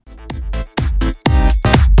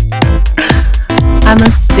I'm a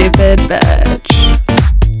stupid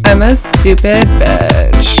bitch. I'm a stupid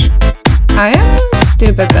bitch. I am a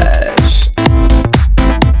stupid bitch.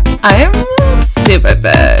 I am a stupid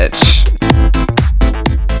bitch.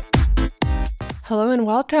 Hello and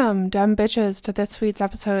welcome, dumb bitches, to this week's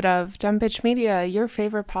episode of Dumb Bitch Media, your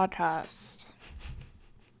favorite podcast.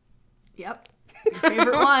 Yep, your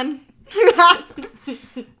favorite one.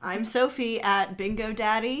 I'm Sophie at Bingo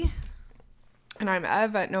Daddy. And I'm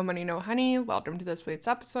Ev at No Money No Honey. Welcome to this week's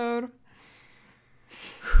episode.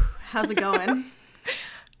 How's it going?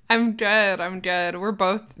 I'm good. We're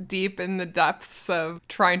both deep in the depths of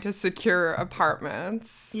trying to secure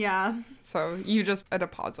apartments. Yeah. So you just a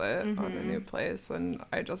deposit on a new place, and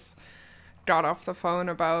I just got off the phone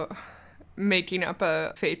about making up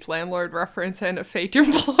a fake landlord reference and a fake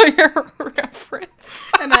employer reference.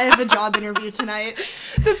 And I have a job interview tonight.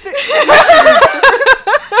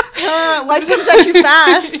 Life comes at you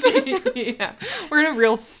fast. Yeah. We're in a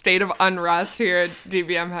real state of unrest here at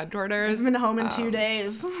DBM headquarters. I've been home in 2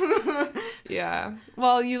 days. Yeah.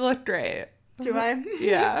 Well, you look great. Do I?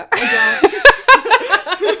 Yeah. I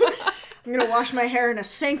don't. I'm going to wash my hair in a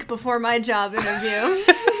sink before my job interview.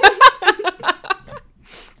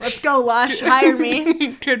 Let's go, Wash. Hire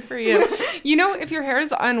me. Good for you. You know, if your hair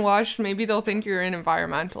is unwashed, maybe they'll think you're an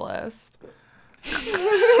environmentalist.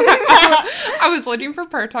 I was looking for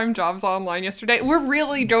part-time jobs online yesterday. We're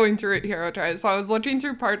really going through it here, okay? So I was looking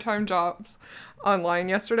through part-time jobs online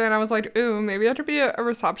yesterday, and I was like, ooh, maybe I could be a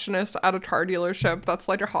receptionist at a car dealership. That's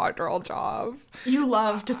like a hot girl job. You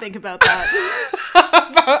love to think about that.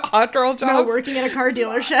 About hot girl jobs? No, working at a car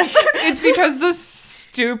dealership. It's because the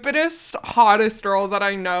stupidest, hottest girl that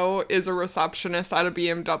I know is a receptionist at a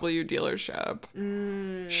BMW dealership.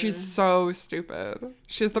 She's so stupid.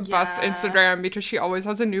 She has the best Instagram because she always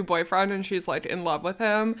has a new boyfriend and she's like in love with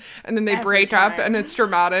him, and then they break up and it's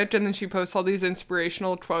dramatic, and then she posts all these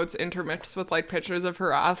inspirational quotes intermixed with like pictures of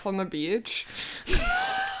her ass on the beach. It's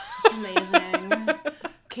amazing.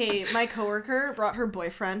 Okay, my coworker brought her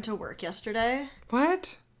boyfriend to work yesterday.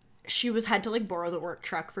 What? She had to like borrow the work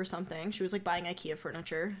truck for something. She was like buying IKEA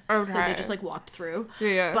furniture. Okay. So they just like walked through.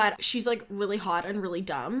 Yeah. But she's like really hot and really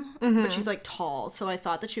dumb. But she's like tall. So I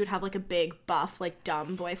thought that she would have like a big buff, like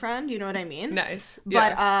dumb boyfriend. You know what I mean? Nice.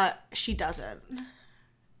 But she doesn't.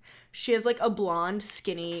 She has like a blonde,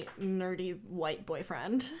 skinny, nerdy white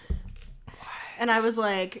boyfriend. What? And I was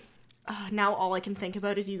like, now all I can think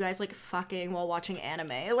about is you guys like fucking while watching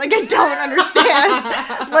anime. Like, I don't understand.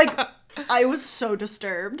 Like, I was so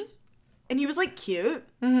disturbed. And he was like cute,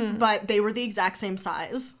 but they were the exact same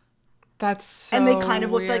size. That's so And they kind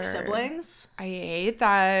of looked weird. like siblings. I hate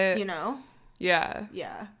that. You know? Yeah.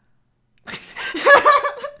 Yeah.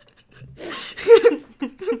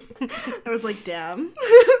 I was like, damn.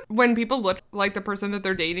 When people look like the person that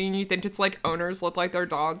they're dating, you think it's like owners look like their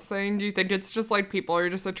dogs thing? Do you think it's just like people are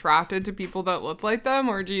just attracted to people that look like them?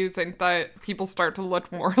 Or do you think that people start to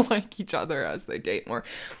look more like each other as they date more?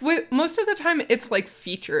 Most of the time, it's like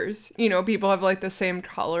features. You know, people have like the same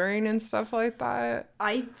coloring and stuff like that.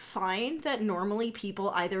 I find that normally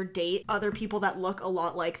people either date other people that look a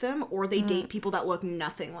lot like them, or they date people that look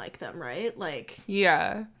nothing like them, right? Like,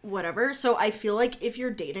 yeah. Whatever. So I feel like if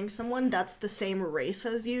you're dating someone that's the same race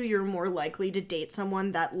as you, you're more likely to date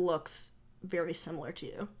someone that looks very similar to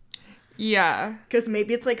you. Yeah. Because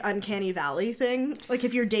maybe it's like uncanny valley thing. Like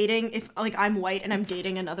if you're dating, if like I'm white and I'm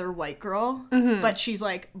dating another white girl, but she's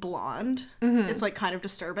like blonde, it's like kind of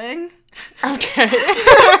disturbing. Okay.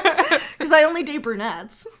 Because I only date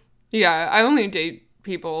brunettes. Yeah, I only date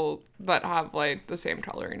people that have like the same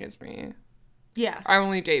coloring as me. Yeah. I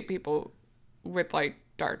only date people with like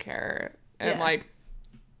dark hair and like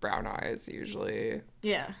brown eyes usually.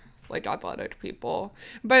 Yeah. Like athletic people.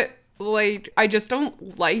 But like I just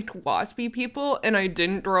don't like waspy people, and I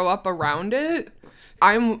didn't grow up around it.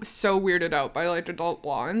 I'm so weirded out by like adult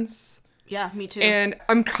blondes. Yeah, me too. And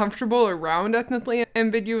I'm comfortable around ethnically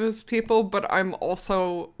ambiguous people, but I'm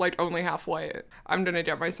also like only half white. I'm gonna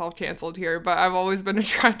get myself canceled here, but I've always been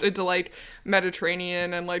attracted to like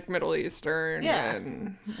Mediterranean and like Middle Eastern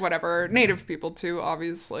and whatever. Native people too,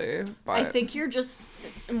 obviously. But I think you're just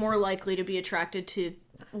more likely to be attracted to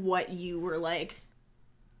what you were like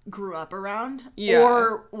grew up around,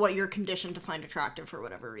 or what you're conditioned to find attractive for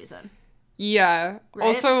whatever reason. Yeah. Right?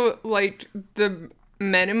 Also, like the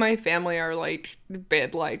men in my family are like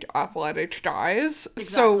big, like athletic guys. Exactly.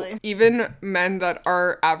 So even men that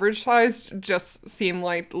are average sized just seem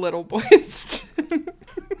like little boys to me.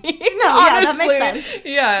 Yeah, that makes sense.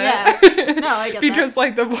 Yeah. No, I get because that.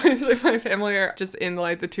 like the boys in my family are just in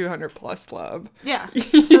like the 200 plus club. Yeah.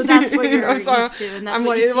 So that's what you're So used to, and that's I'm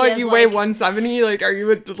what like, you see like as you weigh like 170, like are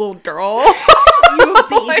you a little girl? you Ooh,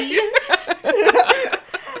 baby.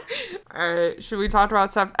 All right, should we talk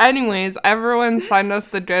about stuff? Anyways, everyone send us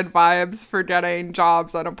the good vibes for getting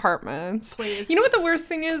jobs and apartments. Please. You know what the worst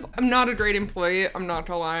thing is? I'm not a great employee. I'm not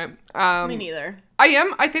gonna lie. Me neither. I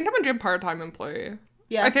am. I think I'm a good part-time employee.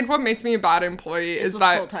 Yeah. I think what makes me a bad employee is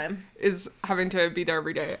full-time. is having to be there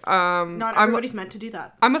every day. Not everybody's meant to do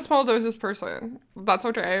that. I'm a small doses person. That's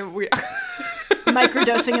okay. We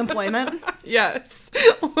Microdosing employment. Yes,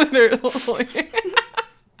 literally.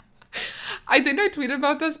 I think I tweeted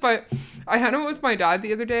about this, but I hung out with my dad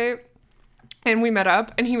the other day, and we met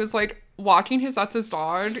up, and he was like walking his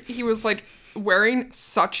dog. He was like wearing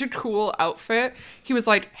such a cool outfit. He was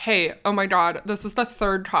like, "Hey, oh my god, this is the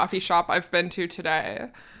 3rd coffee shop I've been to today."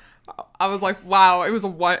 I was like, "Wow!" It was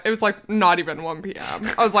like not even 1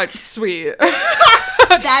 p.m. I was like, "Sweet."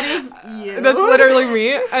 That is you. That's literally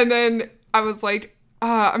me. And then I was like,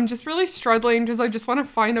 I'm just really struggling because I just want to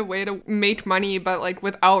find a way to make money, but like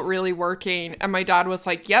without really working. And my dad was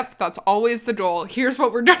like, "Yep, that's always the goal. Here's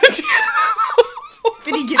what we're gonna do."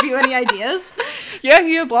 Did he give you any ideas? Yeah,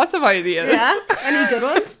 he had lots of ideas. Yeah? Any good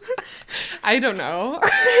ones? I don't know.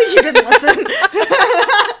 You didn't listen.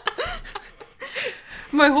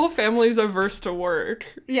 My whole family's averse to work.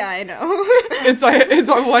 Yeah, I know. It's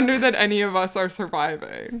a wonder that any of us are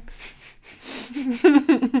surviving.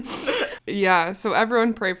 Yeah, so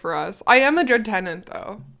everyone pray for us. I am a good tenant,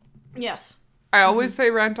 though. Yes. I always pay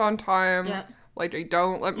rent on time. Yeah. Like, I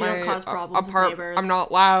don't let You don't cause problems with neighbors. I'm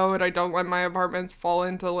not loud. I don't let my apartments fall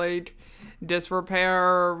into, like, disrepair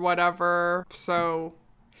or whatever. So,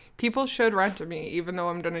 people should rent to me, even though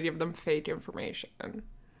I'm going to give them fake information.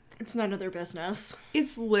 It's none of their business.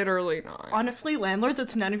 It's literally not. Honestly, landlords,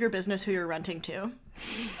 it's none of your business who you're renting to.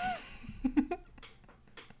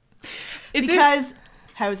 Because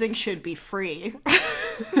housing should be free.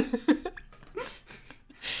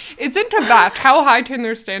 It's in Quebec. How high can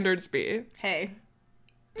their standards be? Hey.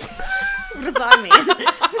 What does that mean?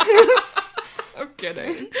 I'm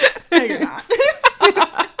kidding. No, you're not.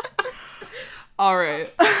 All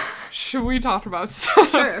right. Should we talk about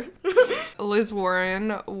stuff? Sure. Liz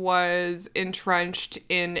Warren was entrenched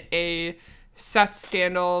in a sex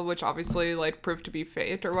scandal, which obviously like proved to be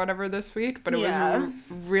fake or whatever this week, but it was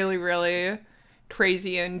really, really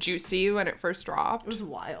crazy and juicy when it first dropped. It was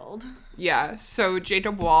wild. Yeah. So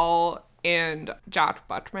Jacob Wall and Jack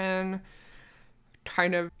Buckman,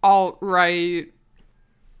 kind of alt-right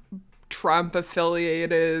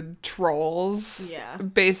Trump-affiliated trolls,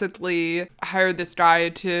 basically hired this guy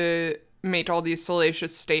to make all these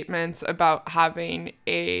salacious statements about having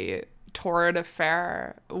a torrid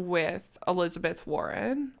affair with Elizabeth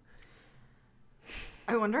Warren.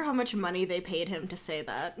 I wonder how much money they paid him to say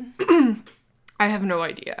that. I have no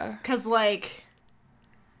idea. 'Cause, like,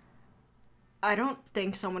 I don't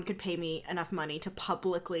think someone could pay me enough money to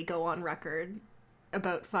publicly go on record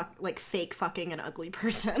about fake fucking an ugly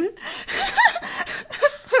person.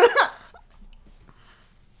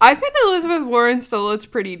 I think Elizabeth Warren still looks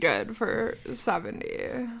pretty good for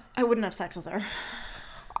 70. I wouldn't have sex with her.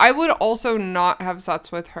 I would also not have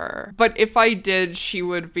sex with her. But if I did, she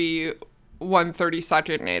would be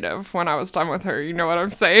 1/32nd native when I was done with her. You know what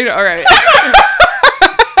I'm saying? All right.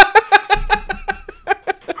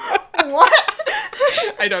 What?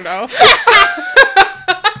 I don't know.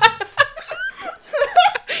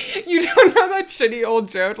 You don't know that shitty old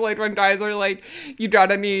joke? Like when guys are like, "You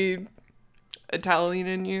got any Italian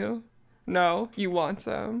in you?" No, you want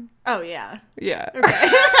some. Oh, yeah. Yeah. Okay.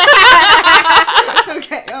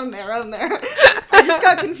 Okay, I'm there. I just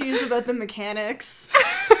got confused about the mechanics.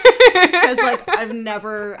 Because, like, I've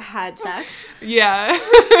never had sex. Yeah.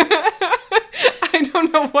 I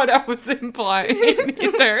don't know what I was implying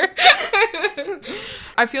either.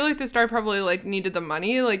 I feel like this guy probably, like, needed the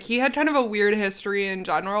money. Like, he had kind of a weird history in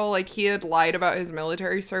general. Like, he had lied about his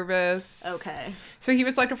military service. Okay. So he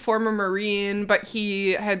was, like, a former Marine, but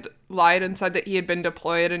he had lied and said that he had been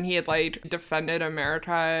deployed and he had, like, defended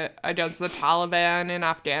America against the Taliban in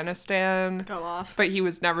Afghanistan. Go off. But he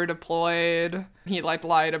was never deployed. He, like,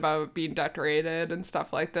 lied about being decorated and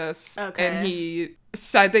stuff like this. Okay. And he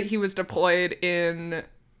said that he was deployed in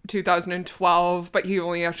 2012, but he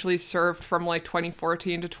only actually served from, like,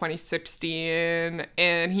 2014 to 2016.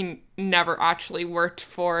 And he never actually worked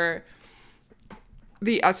for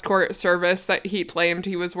the escort service that he claimed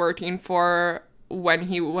he was working for when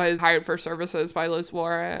he was hired for services by Liz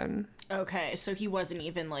Warren. Okay, so he wasn't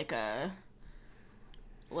even like a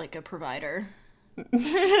provider.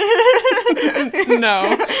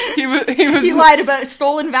 No, he was. He lied about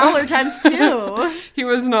stolen valor times 2. He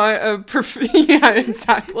was not yeah,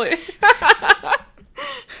 exactly.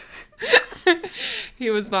 He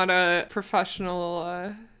was not a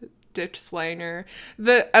professional ditch slanger.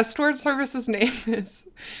 The escort service's name is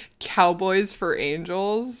Cowboys for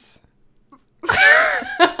Angels.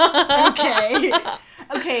 Okay.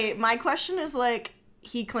 Okay, my question is, like,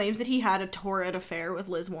 he claims that he had a torrid affair with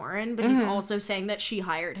Liz Warren, but he's also saying that she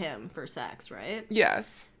hired him for sex, right?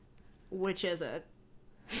 Yes. Which is it?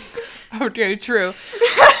 Okay, true.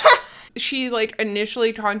 She, like,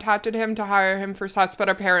 initially contacted him to hire him for sex, but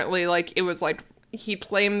apparently, like, it was, like, he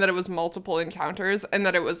claimed that it was multiple encounters and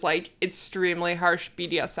that it was, like, extremely harsh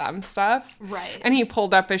BDSM stuff. Right. And he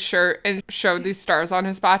pulled up his shirt and showed these stars on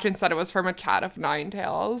his back and said it was from a cat of nine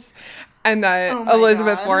tails. And that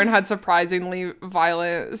Elizabeth Warren had surprisingly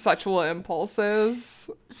violent sexual impulses.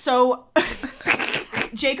 So,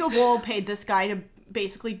 Jacob Wohl paid this guy to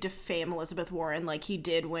basically defame Elizabeth Warren like he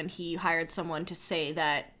did when he hired someone to say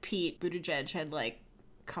that Pete Buttigieg had, like,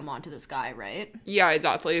 come on to this guy, right? Yeah,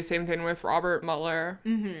 exactly. Same thing with Robert Mueller.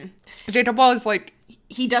 Jacob Wohl is, like...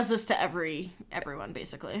 He does this to everyone,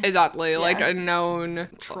 basically. Exactly. Yeah. Like a known...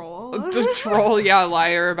 Troll? Troll, yeah,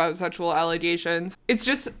 liar about sexual allegations. It's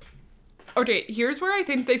just... Okay, here's where I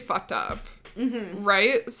think they fucked up.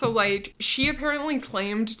 Right? So, like, she apparently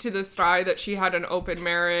claimed to this guy that she had an open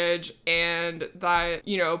marriage and that,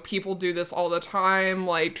 you know, people do this all the time.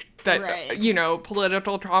 Like, that, you know,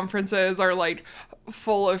 political conferences are, like,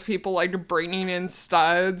 full of people, like, bringing in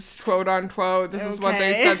studs, quote unquote. This is what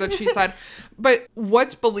they said that she said. But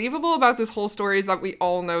what's believable about this whole story is that we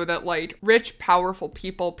all know that, like, rich, powerful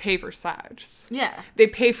people pay for sex. Yeah. They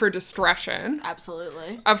pay for discretion.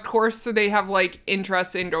 Absolutely. Of course, so they have, like,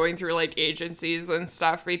 interest in going through, like, agencies and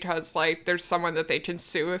stuff because, like, there's someone that they can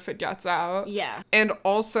sue if it gets out. Yeah. And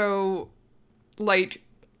also, like,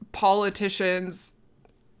 politicians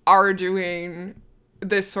are doing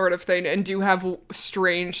this sort of thing and do have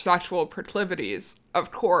strange sexual proclivities,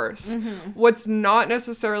 of course. What's not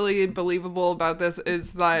necessarily believable about this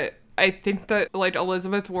is that I think that, like,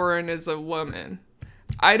 Elizabeth Warren is a woman.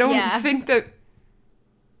 I don't think that...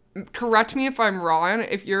 Correct me if I'm wrong.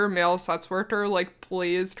 If you're a male sex worker, like,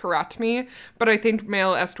 please correct me. But I think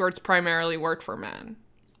male escorts primarily work for men.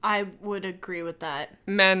 I would agree with that.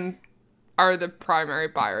 Men are the primary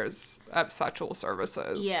buyers of sexual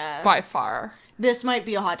services. Yeah. By far. This might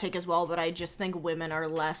be a hot take as well, but I just think women are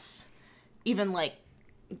less, even, like,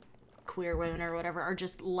 queer women or whatever, are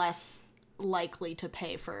just less likely to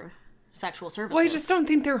pay for sexual services. Well, I just don't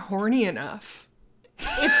think they're horny enough.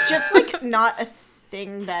 It's just, like, not a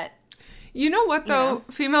thing that... You know what, though?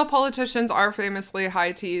 Female politicians are famously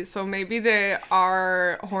high tea, so maybe they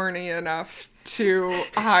are horny enough to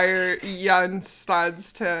hire young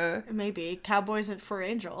studs to... Maybe. Cowboys for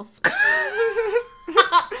Angels.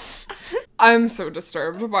 I'm so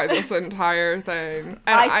disturbed by this entire thing. And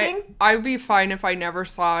I think I'd be fine if I never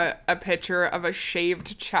saw a picture of a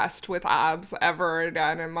shaved chest with abs ever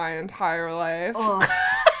again in my entire life.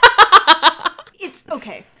 It's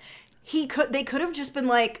okay. They could have just been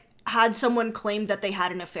like, had someone claimed that they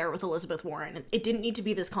had an affair with Elizabeth Warren. It didn't need to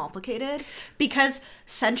be this complicated because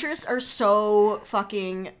centrists are so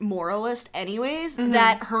fucking moralist anyways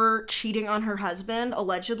that her cheating on her husband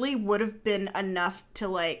allegedly would have been enough to,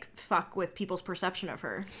 like, fuck with people's perception of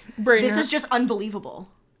her. This is just unbelievable.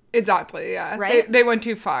 Exactly, yeah. Right? They went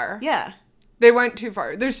too far. Yeah. They went too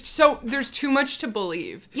far. There's too much to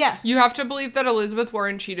believe. Yeah. You have to believe that Elizabeth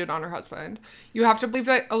Warren cheated on her husband. You have to believe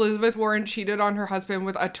that Elizabeth Warren cheated on her husband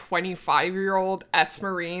with a 25-year-old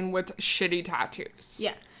ex-Marine with shitty tattoos.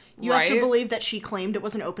 Yeah. You have to believe that she claimed it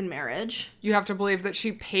was an open marriage. You have to believe that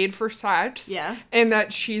she paid for sex. Yeah. And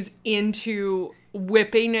that she's into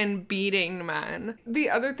whipping and beating men.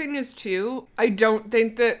 The other thing is, too, I don't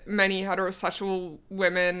think that many heterosexual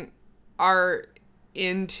women are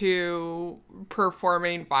into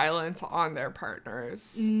performing violence on their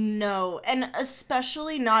partners. No, and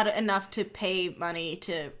especially not enough to pay money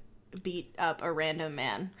to beat up a random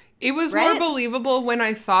man. It was more believable when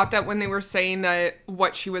I thought that when they were saying that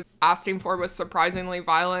what she was asking for was surprisingly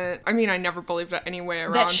violent. I mean, I never believed it any way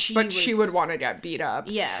around, she would want to get beat up.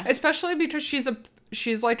 Yeah. Especially because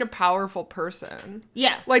she's like a powerful person.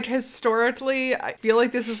 Yeah. Like, historically, I feel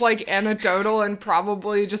like this is, like, anecdotal and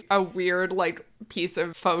probably just a weird, like, piece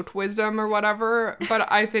of folk wisdom or whatever.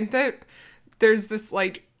 But I think that there's this,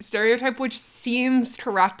 like, stereotype which seems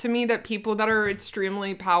correct to me that people that are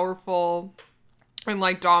extremely powerful and,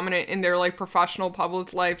 like, dominant in their, like, professional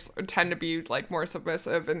public lives tend to be, like, more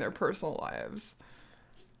submissive in their personal lives.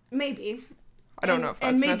 Maybe. I don't know if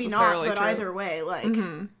that's necessarily true. And maybe not, but either way, like...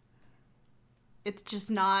 It's just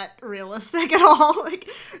not realistic at all. Like,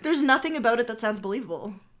 there's nothing about it that sounds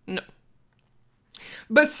believable. No.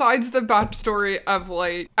 Besides the backstory of,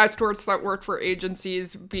 like, escorts that work for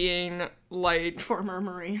agencies being, like... Former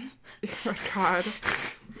Marines. Oh, God.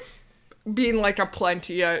 Being, like, a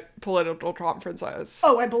plenty at political conferences.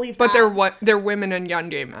 Oh, I believe that. But they're women and young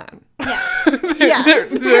gay men. Yeah.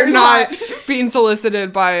 They're not being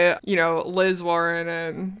solicited by, you know, Liz Warren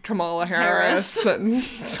and Kamala Harris. And...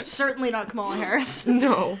 Certainly not Kamala Harris.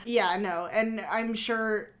 No. Yeah, no. And I'm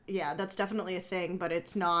sure, yeah, that's definitely a thing, but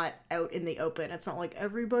it's not out in the open. It's not like,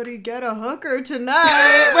 everybody get a hooker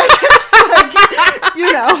tonight. Like, it's like,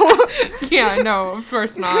 you know. Yeah, no, of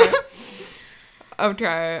course not.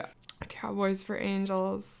 Okay. Cowboys for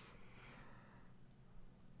Angels.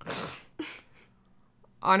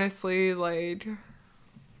 Honestly, like,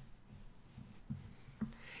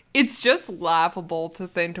 it's just laughable to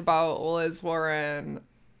think about Liz Warren.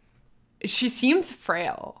 She seems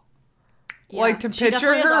frail. Yeah, Like, to she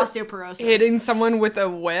picture definitely her has osteoporosis. hitting someone with a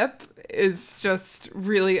whip is just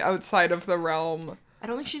really outside of the realm. I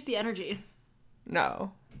don't think she's the energy.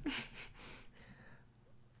 No.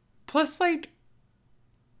 Plus, like,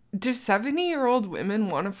 do 70-year-old women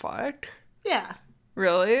want to fuck? Yeah.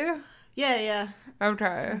 Really? Yeah.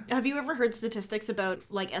 Okay. Have you ever heard statistics about,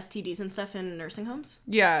 like, STDs and stuff in nursing homes?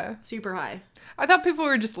 Yeah. Super high. I thought people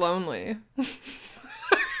were just lonely.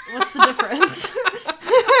 What's the difference?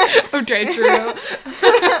 Okay, true.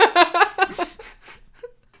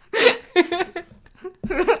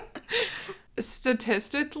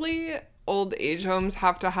 Statistically, old age homes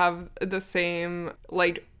have to have the same,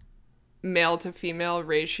 like, male to female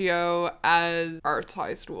ratio as arts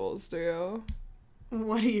high schools do.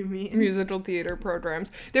 What do you mean? Musical theater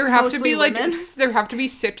programs. There have to Mostly be, like, women? there have to be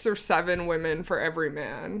 6 or 7 women for every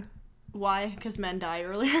man. Why? Because men die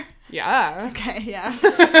earlier? Yeah. Okay, yeah.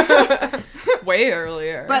 Way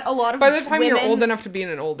earlier. But a lot of By the time you're women- old enough to be in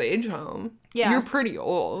an old age home, Yeah. you're pretty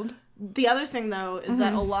old. The other thing, though, is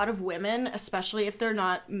that a lot of women, especially if they're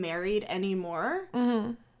not married anymore,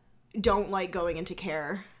 don't like going into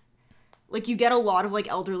care. Like, you get a lot of, like,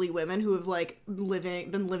 elderly women who have, like,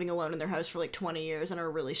 been living alone in their house for, like, 20 years and are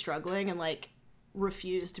really struggling and, like,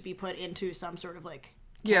 refuse to be put into some sort of, like,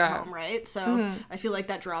 care home, right? So I feel like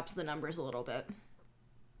that drops the numbers a little bit.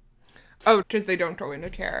 Oh, because they don't go into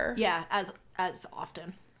care. Yeah, as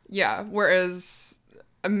often. Yeah, whereas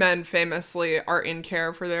men famously are in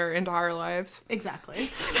care for their entire lives.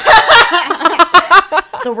 Exactly.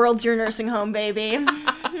 The world's your nursing home, baby.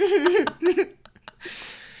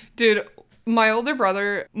 Dude, my older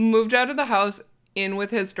brother moved out of the house in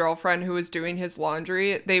with his girlfriend who was doing his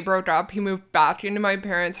laundry. They broke up. He moved back into my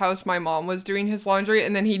parents' house. My mom was doing his laundry,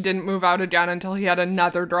 and then he didn't move out again until he had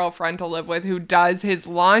another girlfriend to live with who does his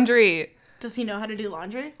laundry. Does he know how to do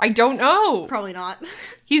laundry? I don't know. Probably not.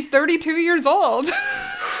 He's 32 years old.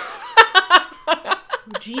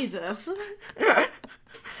 Jesus.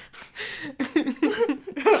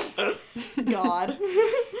 God.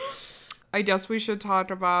 I guess we should talk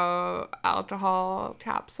about alcohol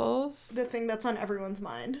capsules. The thing that's on everyone's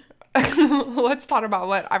mind. Let's talk about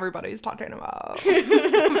what everybody's talking about.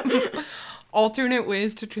 Alternate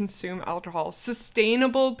ways to consume alcohol.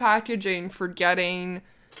 Sustainable packaging for getting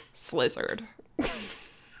slizzard.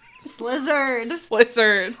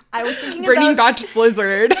 Slizzard. I was thinking Bringing about... back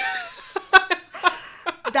Slizzard.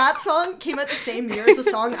 That song came out the same year as the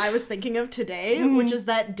song I was thinking of today, which is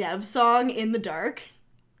that Dev song, In the Dark.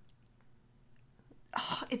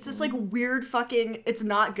 Oh, it's this, like, weird fucking... It's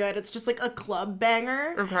not good. It's just, like, a club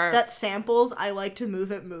banger that samples I Like to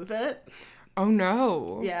Move It, Move It. Oh,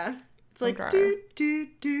 no. Yeah. It's like... Okay. Do, do,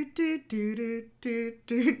 do, do, do, do, do,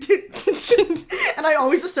 do, do. And I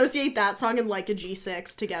always associate that song and Like a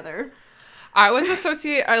G6 together. I always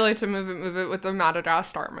associate I Like to Move It with the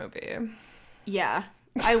Madagascar movie. Yeah.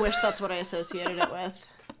 I wish that's what I associated it with.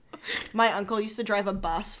 My uncle used to drive a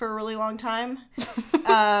bus for a really long time.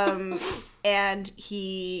 And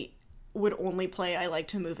he would only play I Like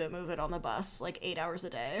to Move It on the bus, like 8 hours a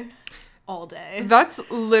day, all day. That's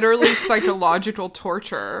literally psychological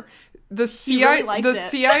torture. The really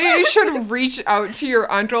CIA should reach out to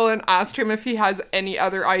your uncle and ask him if he has any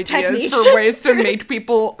other ideas Techniques. for ways to make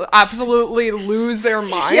people absolutely lose their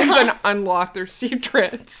minds and unlock their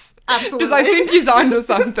secrets. Absolutely. Because I think he's onto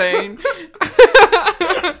something.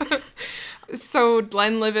 So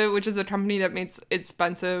Glenlivet, which is a company that makes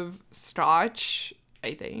expensive scotch,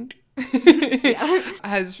 I think,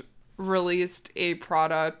 has released a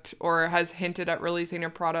product, or has hinted at releasing a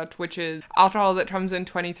product, which is alcohol that comes in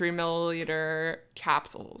 23 milliliter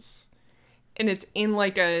capsules. And it's in,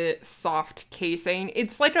 like, a soft casing.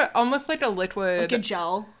 It's like almost like a liquid. Like a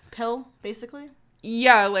gel pill, basically?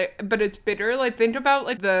 Yeah, like, but it's bitter. Like, think about,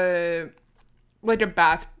 like,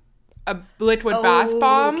 a a liquid bath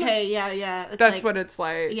bomb. Okay, yeah. It's That's like, what it's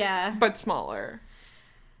like. Yeah. But smaller.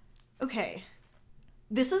 Okay.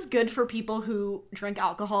 This is good for people who drink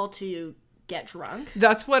alcohol to get drunk.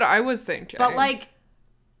 That's what I was thinking. But, like,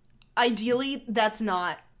 ideally, that's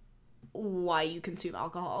not why you consume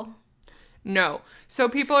alcohol. No. So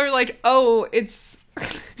people are like, oh, it's...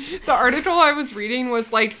 The article I was reading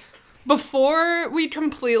was like, before we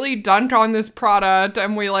completely dunk on this product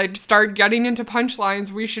and we like start getting into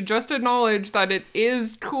punchlines, we should just acknowledge that it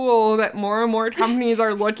is cool that more and more companies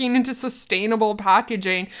are looking into sustainable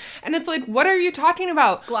packaging. And it's like, what are you talking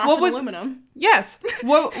about? Glass and aluminum. Yes.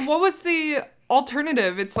 What was the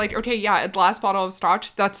alternative? It's like, okay, yeah, a glass bottle of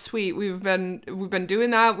scotch, that's sweet. We've been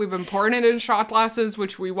doing that. We've been pouring it in shot glasses,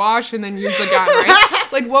 which we wash and then use again, right?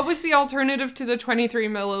 Like, what was the alternative to the 23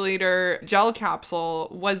 milliliter gel capsule?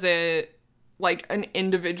 Was it like an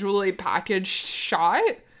individually packaged shot,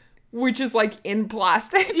 which is like in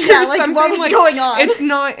plastic? Yeah, like what was going on? It's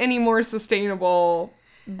not any more sustainable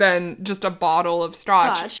than just a bottle of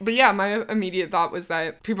scotch. But yeah, my immediate thought was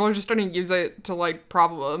that people are just going to use it to like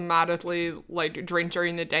problematically like drink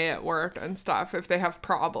during the day at work and stuff if they have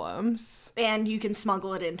problems. And you can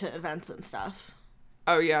smuggle it into events and stuff.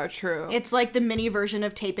 Oh yeah, true. It's like the mini version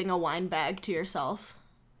of taping a wine bag to yourself.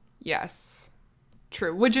 Yes.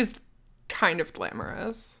 True, which is kind of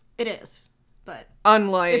glamorous. It is, but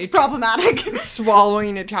unlike it's problematic.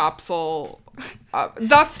 Swallowing a capsule.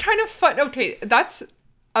 That's kind of fun. Okay, that's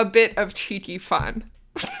a bit of cheeky fun.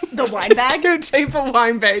 The wine bag? To tape a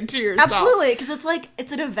wine bag to yourself. Absolutely, because it's like,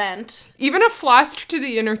 it's an event. Even a flask to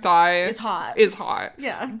the inner thigh is hot.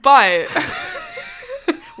 Yeah. But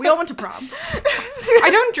we all went to prom. I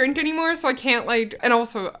don't drink anymore, so I can't like, and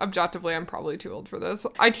also objectively, I'm probably too old for this.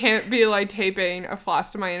 I can't be like taping a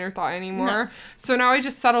flask to my inner thigh anymore. No. So now I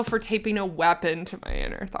just settle for taping a weapon to my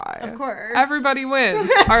inner thigh. Of course. Everybody wins.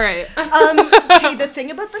 All right. Okay, the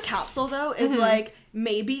thing about the capsule though is like,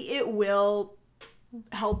 maybe it will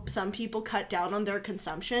help some people cut down on their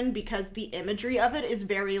consumption because the imagery of it is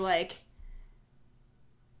very like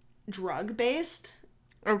drug based.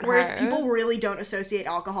 Okay. Whereas people really don't associate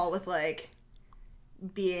alcohol with like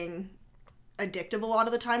being addictive a lot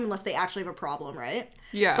of the time unless they actually have a problem, right?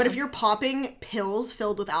 Yeah. But if you're popping pills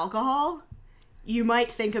filled with alcohol, you might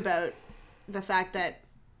think about the fact that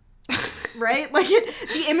right? Like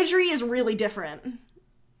the imagery is really different.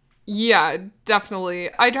 Yeah,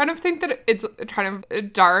 definitely. I kind of think that it's kind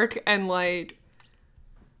of dark and like,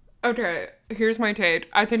 okay, here's my take.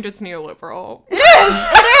 I think it's neoliberal. It is!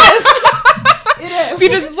 It is.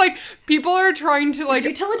 Because it's like, people are trying to like...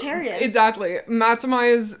 It's utilitarian. Exactly.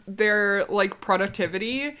 Maximize their like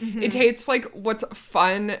productivity. Mm-hmm. It takes like what's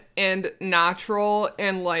fun and natural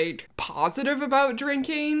and like positive about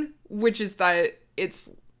drinking, which is that it's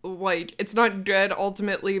like, it's not good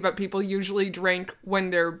ultimately, but people usually drink when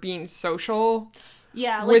they're being social.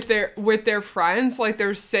 Yeah. Like, with their friends. Like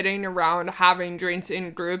they're sitting around having drinks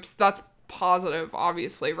in groups. That's positive,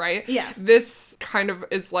 obviously, right? Yeah. This kind of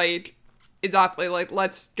is like... Exactly, like,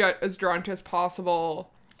 let's get as drunk as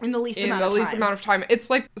possible in the least amount of time. It's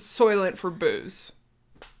like Soylent for booze.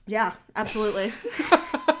 Yeah, absolutely.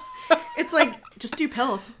 It's like, just do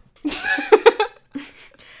pills.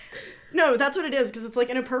 No, that's what it is, because it's like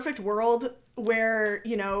in a perfect world where,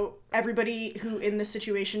 you know, everybody who in this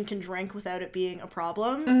situation can drink without it being a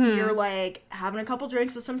problem. Mm-hmm. You're like having a couple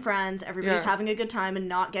drinks with some friends, everybody's having a good time and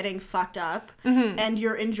not getting fucked up, and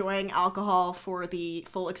you're enjoying alcohol for the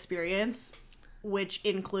full experience, which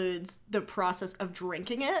includes the process of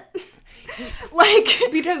drinking it. Like,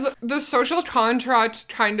 because the social contract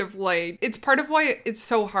kind of like, it's part of why it's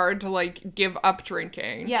so hard to like give up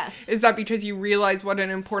drinking. Yes. Is that because you realize what an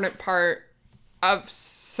important part of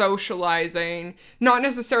socializing, not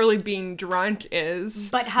necessarily being drunk is,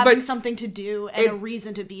 but having something to do and a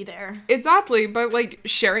reason to be there. Exactly. But like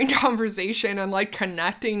sharing conversation and like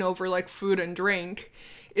connecting over like food and drink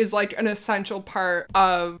is like an essential part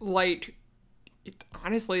of like,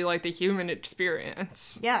 honestly, like the human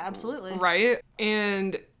experience. Yeah, absolutely. Right?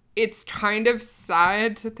 And it's kind of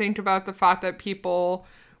sad to think about the fact that people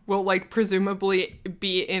will like presumably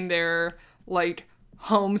be in their like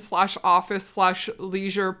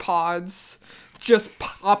home/office/leisure pods just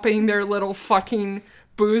popping their little fucking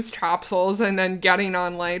booze capsules and then getting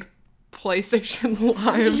on like PlayStation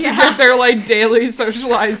Live to get their like daily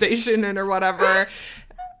socialization in or whatever.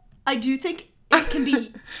 I do think it can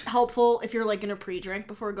be helpful if you're like in a pre-drink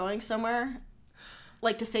before going somewhere,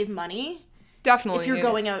 like to save money. Definitely. If you're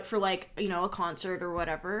going out for like, you know, a concert or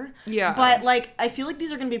whatever. Yeah. But like, I feel like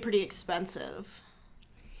these are going to be pretty expensive.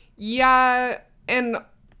 Yeah. And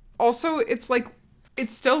also it's like,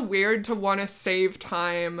 it's still weird to want to save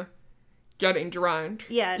time getting drunk.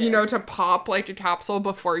 Yeah, it you know, is. to pop like a capsule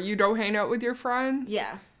before you go hang out with your friends.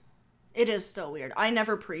 Yeah. It is still weird. I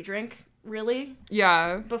never pre-drink, really,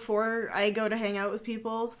 Yeah. before I go to hang out with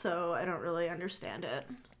people, so I don't really understand it.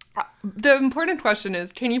 The important question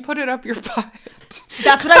is, can you put it up your butt?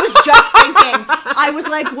 That's what I was just thinking. I was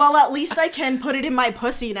like, well, at least I can put it in my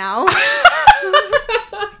pussy now.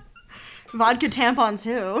 Vodka tampons,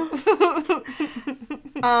 too.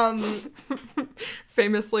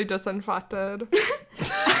 Famously disinfected.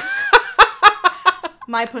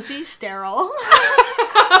 My pussy, sterile.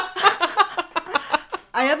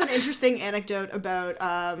 I have an interesting anecdote about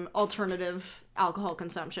alternative alcohol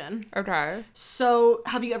consumption. Okay. So,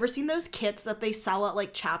 have you ever seen those kits that they sell at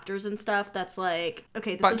like Chapters and stuff? That's like,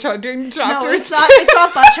 okay, this Butt is chugging no, chapters. it's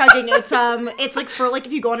not butt chugging. It's like for like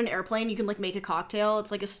if you go on an airplane, you can like make a cocktail.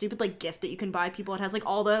 It's like a stupid like gift that you can buy people. It has like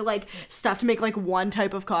all the like stuff to make like one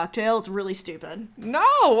type of cocktail. It's really stupid.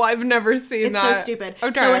 No, I've never seen It's that. so stupid.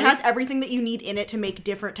 Okay. So it has everything that you need in it to make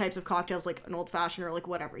different types of cocktails, like an old fashioned or like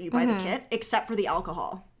whatever. You buy the kit, except for the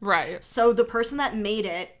alcohol. Right. So the person that made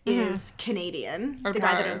it is Canadian. The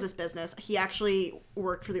guy that Okay. owns this business. He actually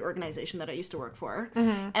worked for the organization that I used to work for.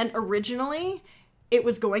 And originally, it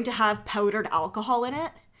was going to have powdered alcohol in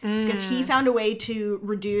it. Because he found a way to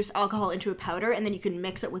reduce alcohol into a powder, and then you can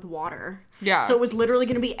mix it with water. Yeah. So it was literally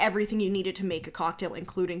going to be everything you needed to make a cocktail,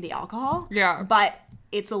 including the alcohol. Yeah. But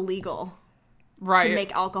it's illegal Right. to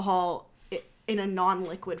make alcohol in a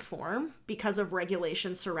non-liquid form because of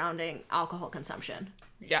regulations surrounding alcohol consumption.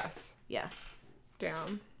 Yes. Yeah.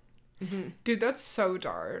 Damn. Dude, that's so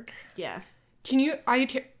dark. Yeah. Can you...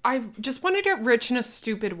 I just want to get rich in a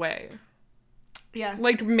stupid way. Yeah.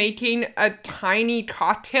 Like making a tiny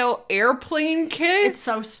cocktail airplane kit? It's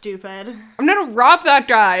so stupid. I'm gonna rob that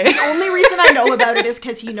guy. The only reason I know about it is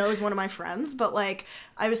because he knows one of my friends, but like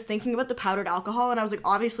I was thinking about the powdered alcohol and I was like,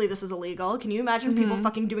 obviously this is illegal. Can you imagine people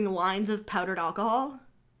fucking doing lines of powdered alcohol?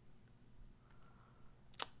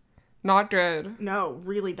 Not good. No,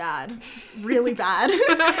 really bad. Really bad.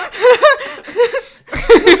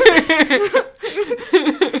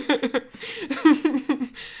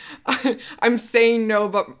 I'm saying no,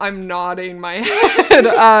 but I'm nodding my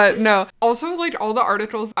head. No. Also, like, all the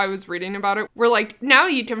articles I was reading about it were like, now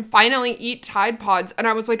you can finally eat Tide Pods. And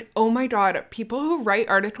I was like, oh my God, people who write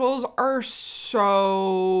articles are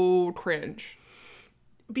so cringe.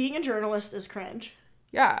 Being a journalist is cringe.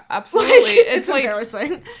 Yeah, absolutely. It's like,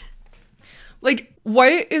 embarrassing. like,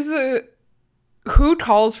 what is the... Who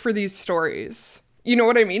calls for these stories? You know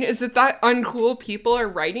what I mean? Is it that uncool people are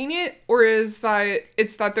writing it? Or is that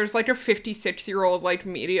it's that there's like a 56-year-old like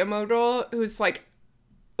media mogul who's like,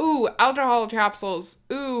 ooh, alcohol capsules,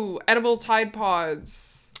 ooh, edible Tide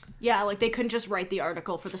Pods. Yeah, like they couldn't just write the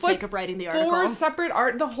article for the sake of writing the article. 4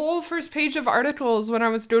 separate the whole first page of articles when I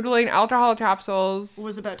was doodling alcohol capsules.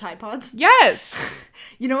 Was about Tide Pods. Yes!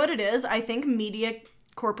 You know what it is? I think media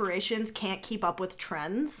corporations can't keep up with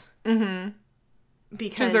trends. Mm-hmm.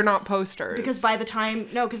 Because they're not posters. Because by the time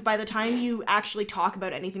you actually talk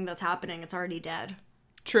about anything that's happening, it's already dead.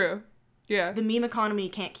 True. Yeah. The meme economy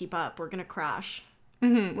can't keep up. We're gonna crash.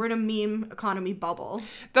 Mm-hmm. We're in a meme economy bubble.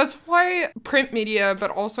 That's why print media,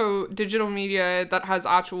 but also digital media that has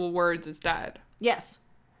actual words is dead. Yes.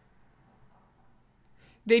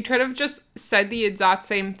 They could have just said the exact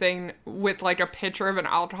same thing with like a picture of an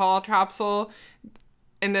alcohol capsule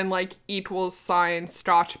and then like equals sign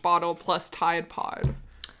Scotch bottle plus Tide Pod.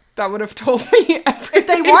 That would have told me everything. If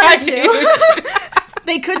they wanted to.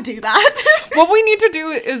 They could do that. What we need to do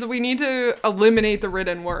is we need to eliminate the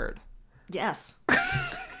written word. Yes.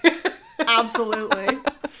 Absolutely.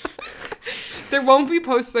 There won't be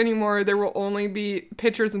posts anymore. There will only be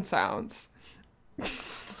pictures and sounds.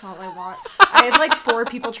 That's all I want. I had like 4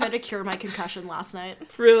 people try to cure my concussion last night.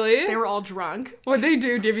 Really? They were all drunk. What'd they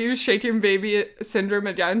do? Give you shaken baby syndrome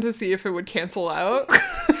again to see if it would cancel out?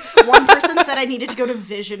 One person said I needed to go to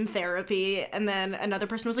vision therapy, and then another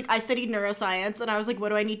person was like, I studied neuroscience, and I was like, what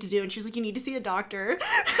do I need to do? And she's like, you need to see a doctor.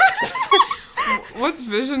 What's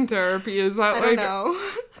vision therapy? Is that I like... don't know.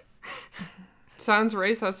 Sounds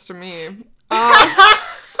racist to me.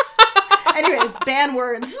 Anyways, ban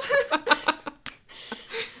words.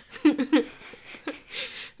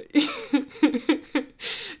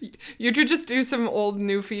 You could just do some old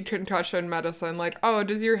Newfie concussion medicine. Like, oh,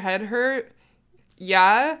 does your head hurt?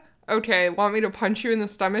 Yeah? Okay, want me to punch you in the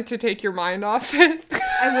stomach to take your mind off it?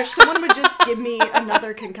 I wish someone would just give me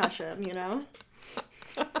another concussion, you know?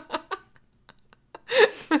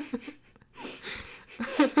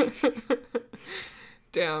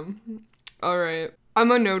 Damn. Alright.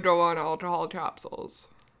 I'm a no-go on alcohol capsules.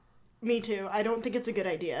 Me too. I don't think it's a good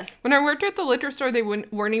idea. When I worked at the liquor store, they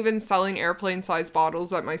weren't even selling airplane-sized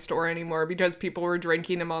bottles at my store anymore because people were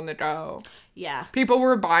drinking them on the go. Yeah. People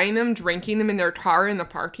were buying them, drinking them in their car in the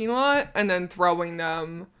parking lot, and then throwing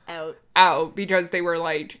them out because they were,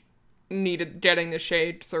 like, getting the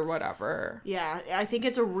shakes or whatever. Yeah, I think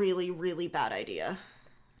it's a really, really bad idea.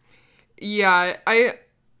 Yeah,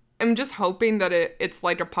 I'm just hoping that it's,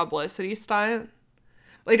 like, a publicity stunt.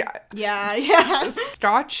 Like, yeah.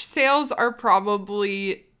 Scotch sales are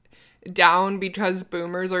probably down because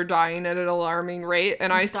boomers are dying at an alarming rate,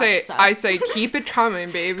 and I say keep it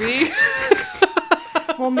coming, baby.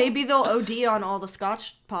 Well, maybe they'll OD on all the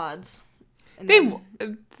Scotch pods. They're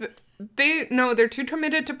too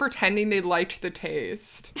committed to pretending they liked the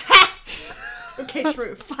taste. Okay,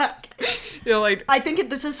 true. Fuck. You're like, I think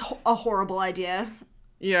this is a horrible idea.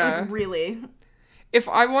 Yeah. Like, really. If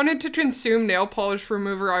I wanted to consume nail polish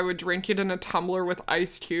remover, I would drink it in a tumbler with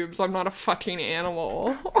ice cubes. I'm not a fucking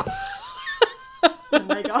animal. Oh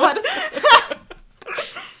my god.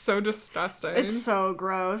 So disgusting. It's so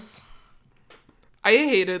gross. I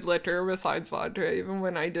hated liquor besides vodka, even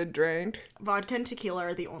when I did drink. Vodka and tequila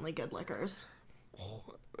are the only good liquors.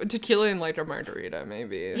 Tequila and like a margarita,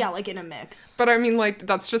 maybe. Yeah, like in a mix. But I mean, like,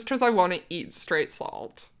 that's just because I want to eat straight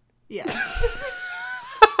salt. Yeah.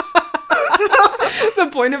 The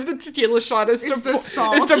point of the tequila shot is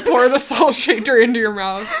to pour the salt shaker into your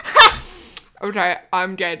mouth. Okay,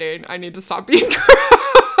 I'm getting. I need to stop being gross.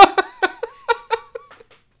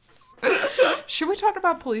 Should we talk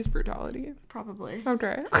about police brutality? Probably.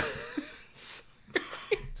 Okay.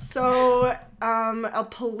 So, a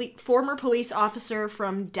former police officer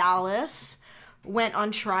from Dallas went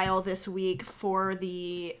on trial this week for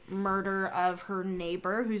the murder of her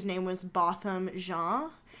neighbor, whose name was Botham Jean.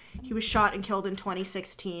 He was shot and killed in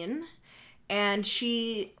 2016, and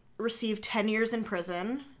she received 10 years in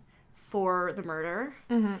prison for the murder,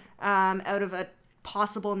 out of a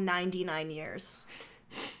possible 99 years.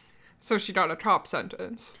 So she got a top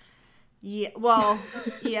sentence. Yeah, well,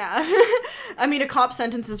 yeah. I mean, a cop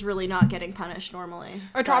sentence is really not getting punished normally.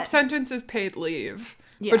 A cop sentence is paid leave,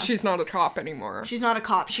 yeah. But she's not a cop anymore. She's not a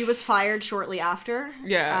cop. She was fired shortly after.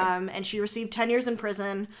 Yeah. And she received 10 years in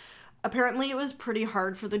prison. Apparently, it was pretty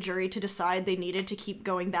hard for the jury to decide. They needed to keep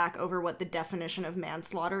going back over what the definition of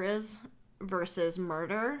manslaughter is versus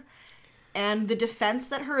murder. And the defense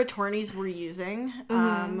that her attorneys were using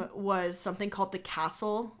was something called the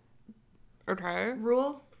Castle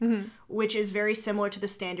rule, which is very similar to the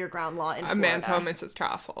stand your ground law in Florida. A man's home is his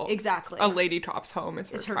castle. Exactly. A lady top's home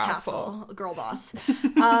is her castle. A girl boss.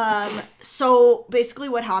 So basically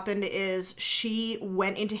what happened is she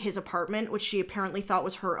went into his apartment, which she apparently thought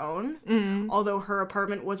was her own, although her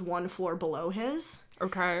apartment was one floor below his.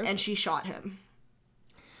 Okay. And she shot him.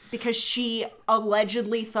 Because she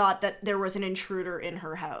allegedly thought that there was an intruder in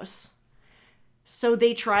her house. So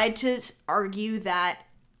they tried to argue that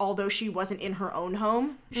although she wasn't in her own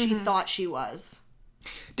home, she thought she was.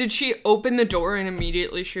 Did she open the door and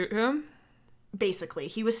immediately shoot him? Basically.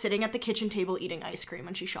 He was sitting at the kitchen table eating ice cream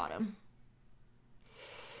when she shot him.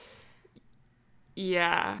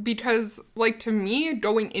 Yeah. Because, like, to me,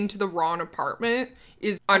 going into the wrong apartment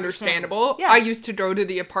is understandable. Yeah. I used to go to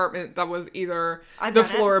the apartment that was either the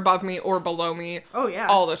floor above me or below me. Oh, yeah.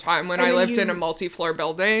 All the time when I lived in a multi-floor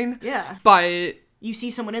building. Yeah. But you see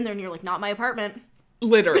someone in there and you're like, not my apartment.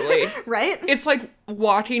 Literally. Right? It's like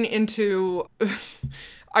walking into,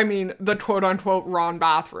 I mean, the quote-unquote wrong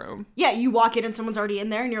bathroom. Yeah, you walk in and someone's already in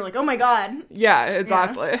there and you're like, oh my god. Yeah,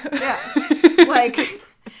 exactly. Yeah. Like,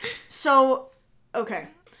 so, okay.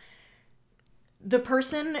 The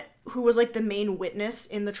person who was, like, the main witness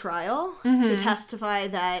in the trial to testify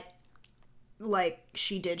that, like,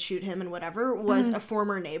 she did shoot him and whatever was a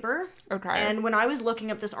former neighbor. Okay. And when I was looking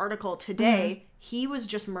up this article today, he was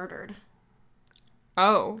just murdered.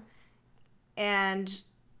 Oh. And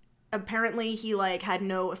apparently he, like, had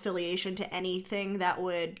no affiliation to anything that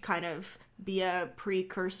would kind of be a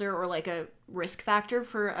precursor or, like, a risk factor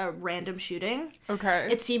for a random shooting. Okay.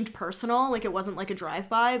 It seemed personal. Like, it wasn't, like, a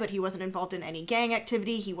drive-by, but he wasn't involved in any gang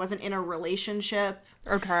activity. He wasn't in a relationship.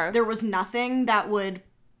 Okay. There was nothing that would...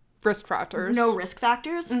 Risk factors. No risk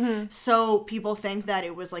factors. So people think that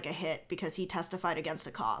it was, like, a hit because he testified against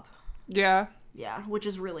a cop. Yeah. Yeah, which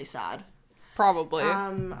is really sad. Probably.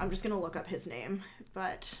 I'm just gonna look up his name,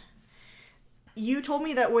 but you told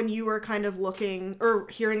me that when you were kind of looking or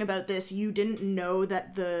hearing about this, you didn't know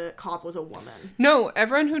that the cop was a woman. No,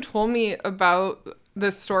 everyone who told me about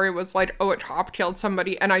this story was like, oh, a cop killed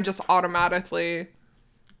somebody, and I just automatically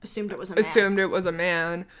assumed it was a man. Assumed it was a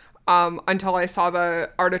man. until I saw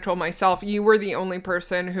the article myself. You were the only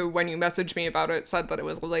person who, when you messaged me about it, said that it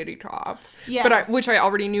was a lady cop. Yeah. Which I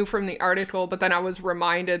already knew from the article, but then I was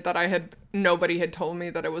reminded that nobody had told me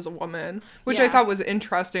that it was a woman, which I Yeah. thought was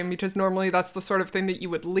interesting because normally that's the sort of thing that you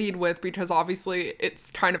would lead with, because obviously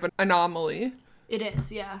it's kind of an anomaly. It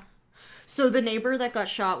is, yeah. So the neighbor that got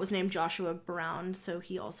shot was named Joshua Brown, so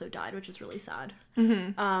he also died, which is really sad.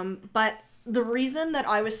 But the reason that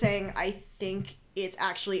I was saying I think it's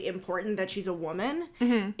actually important that she's a woman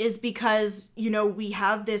is because, you know, we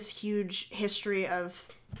have this huge history of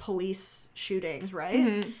police shootings,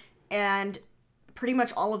 right? And pretty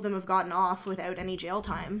much all of them have gotten off without any jail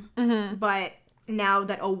time. But now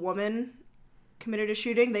that a woman committed a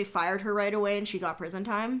shooting, they fired her right away and she got prison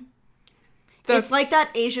time. It's like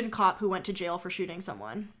that Asian cop who went to jail for shooting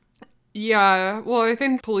someone. Yeah, well, I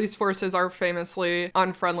think police forces are famously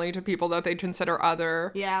unfriendly to people that they consider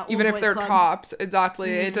other. Yeah, old even if boys they're club. cops.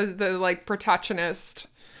 Exactly. It does the, like, protectionist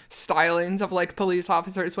stylings of, like, police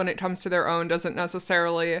officers when it comes to their own doesn't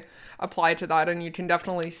necessarily apply to that, and you can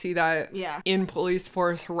definitely see that in police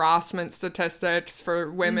force harassment statistics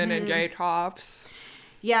for women and gay cops.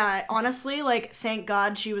 Yeah, honestly, like, thank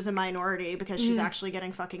God she was a minority because she's actually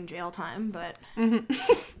getting fucking jail time, but...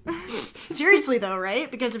 Seriously, though, right?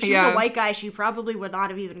 Because if she was a white guy, she probably would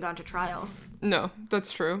not have even gone to trial. No,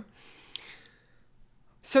 that's true.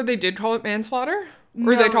 So they did call it manslaughter?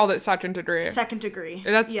 Or they called it second degree? Second degree.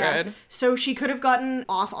 That's good. So she could have gotten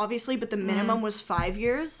off, obviously, but the minimum was 5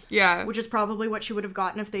 years. Yeah. Which is probably what she would have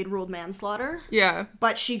gotten if they'd ruled manslaughter. Yeah.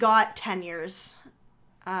 But she got 10 years.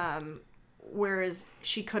 Whereas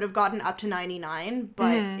she could have gotten up to 99,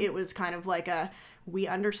 but it was kind of like we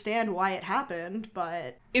understand why it happened,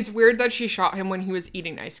 but... It's weird that she shot him when he was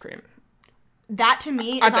eating ice cream. That, to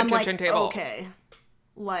me, At is the I'm like, kitchen table. okay.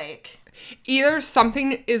 Like... Either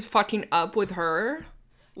something is fucking up with her,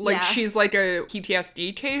 like Yeah. she's like a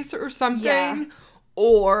PTSD case or something, Yeah.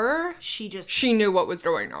 or she knew what was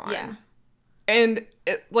going on. Yeah. And,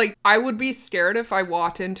 like, I would be scared if I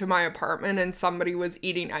walked into my apartment and somebody was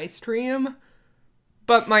eating ice cream,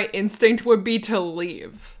 but my instinct would be to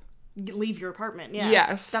leave. Leave your apartment, yeah.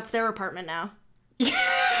 Yes. That's their apartment now.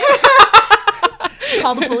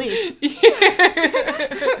 Call the police.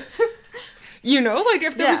 You know, like,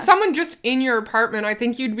 if there was Yeah. someone just in your apartment, I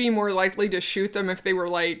think you'd be more likely to shoot them if they were,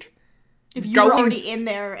 like... If you were already in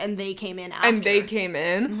there and they came in after. And they came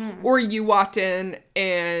in, or you walked in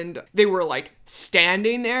and they were, like,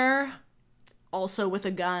 standing there. Also with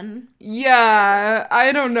a gun. Yeah,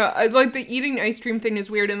 I don't know. Like, the eating ice cream thing is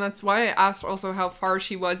weird, and that's why I asked also how far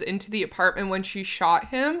she was into the apartment when she shot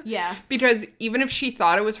him. Yeah. Because even if she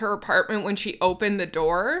thought it was her apartment when she opened the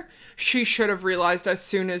door, she should have realized as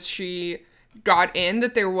soon as she got in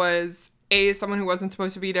that there was, A, someone who wasn't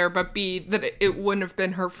supposed to be there, but B, that it wouldn't have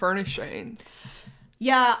been her furnishings.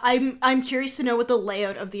 Yeah, I'm curious to know what the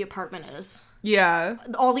layout of the apartment is. Yeah.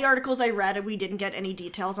 All the articles I read, we didn't get any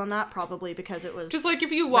details on that, probably because it was... Just like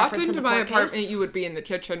if you walked referenced in into the my court apartment, case. you would be in the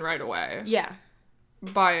kitchen right away. Yeah.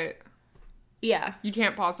 But Yeah. you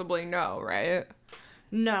can't possibly know, right?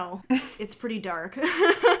 No. It's pretty dark.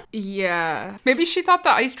 Yeah. Maybe she thought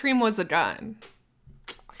the ice cream was a gun.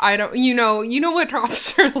 I don't, you know what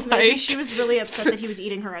cops are like. Maybe she was really upset that he was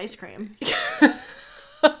eating her ice cream.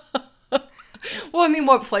 Well, I mean,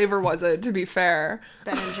 what flavor was it, to be fair?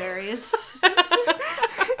 Ben and Jerry's.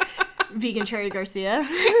 Vegan Cherry Garcia.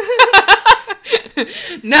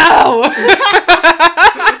 No!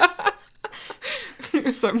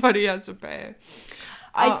 Somebody has to pay.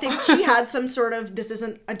 I think she had some sort of, this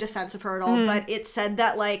isn't a defense of her at all, but it said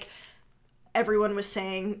that, like, everyone was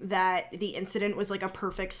saying that the incident was, like, a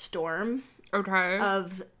perfect storm Okay.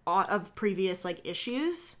 of previous, like,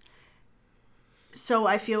 issues. So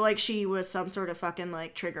I feel like she was some sort of fucking,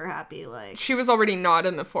 like, trigger happy, like... She was already not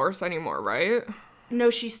in the force anymore, right? No,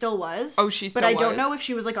 she still was. Oh, she still But I don't was. know if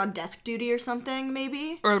she was, like, on desk duty or something,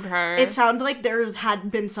 maybe. Okay. It sounded like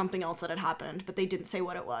had been something else that had happened, but they didn't say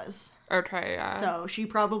what it was. Okay, yeah. So she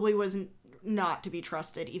probably was not to be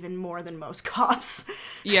trusted even more than most cops.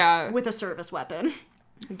 Yeah. With a service weapon.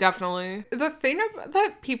 Definitely. The thing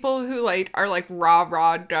that people who, like, are, like,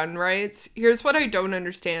 rah gun rights, here's what I don't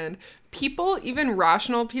understand. People, even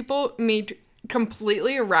rational people, make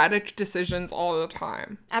completely erratic decisions all the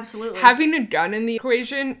time. Absolutely. Having a gun in the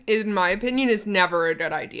equation, in my opinion, is never a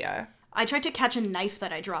good idea. I tried to catch a knife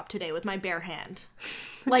that I dropped today with my bare hand.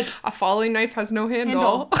 Like... A falling knife has no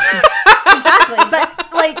handle. Exactly. But,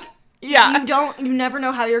 like... Yeah. You never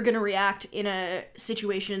know how you're going to react in a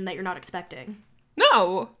situation that you're not expecting.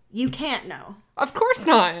 No. You can't know. Of course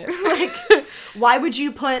not. Like, why would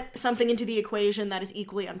you put something into the equation that is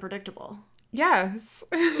equally unpredictable? Yes.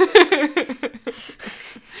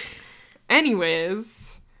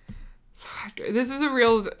 Anyways, this is a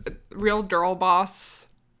real girl boss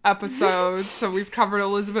episode. So we've covered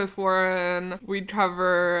Elizabeth Warren. We'd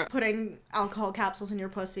cover Putting alcohol capsules in your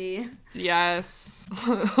pussy. yes,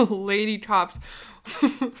 lady cops.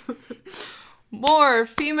 More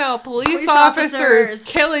female police officers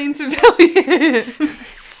killing civilians.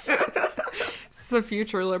 It's the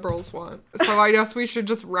future liberals want. So I guess we should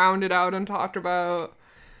just round it out and talk about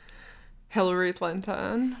Hillary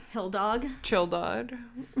Clinton. Hill dog. Chill dog.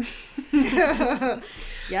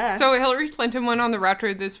 Yeah. So Hillary Clinton went on the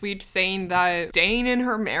record this week saying that staying in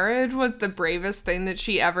her marriage was the bravest thing that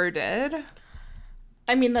she ever did.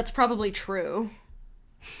 I mean, that's probably true.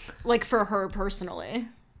 Like, for her personally.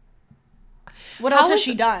 What else has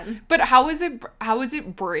she done? But how is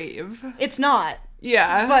it brave? It's not.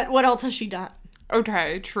 Yeah. But what else has she done?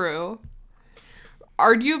 Okay, true.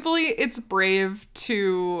 Arguably, it's brave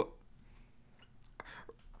to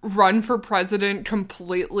run for president,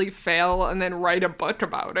 completely fail, and then write a book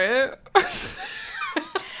about it.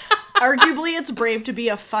 Arguably, it's brave to be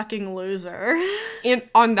a fucking loser.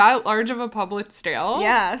 On that large of a public scale?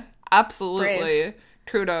 Yeah. Absolutely. Brave.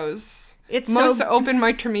 Kudos. It's Most so... open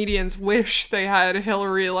mic comedians wish they had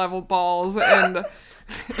Hillary-level balls and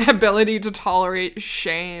ability to tolerate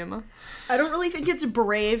shame. I don't really think it's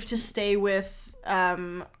brave to stay with,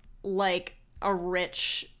 like, a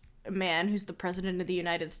rich man who's the president of the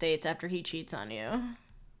United States after he cheats on you.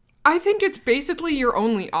 I think it's basically your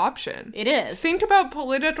only option. It is. Think about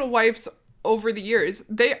political wives over the years.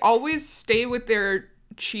 They always stay with their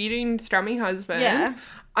cheating, scummy husband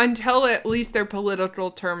until at least their political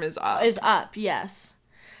term is up. Is up, yes.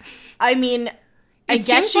 I mean, I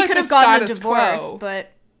guess she like could have a gotten a status divorce, quo.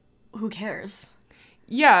 but who cares?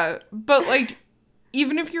 Yeah, but like,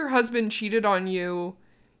 even if your husband cheated on you,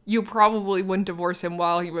 you probably wouldn't divorce him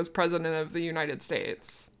while he was president of the United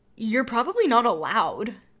States. You're probably not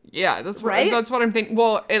allowed. Yeah, that's right? That's what I'm thinking.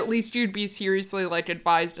 Well, at least you'd be seriously, like,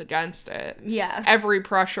 advised against it. Yeah. Every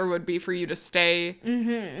pressure would be for you to stay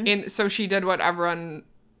in. So she did what everyone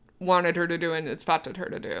wanted her to do and expected her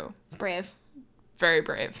to do. Brave. Very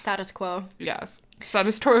brave. Status quo. Yes.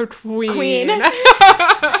 Status quo queen. Queen.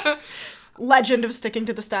 Legend of sticking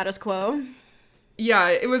to the status quo. Yeah,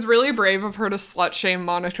 it was really brave of her to slut shame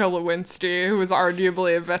Monica Lewinsky, who was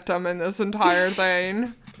arguably a victim in this entire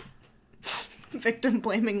thing. Victim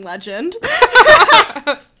blaming legend.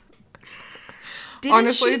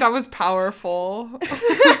 Honestly, that was powerful.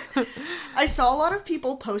 I saw a lot of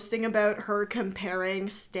people posting about her comparing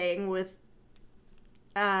staying with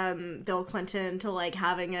Bill Clinton to like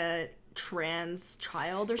having a trans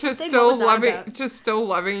child or something. To still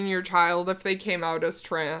loving your child if they came out as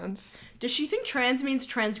trans. Does she think trans means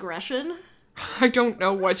transgression? I don't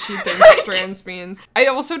know what she thinks trans means. I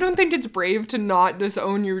also don't think it's brave to not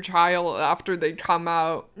disown your child after they come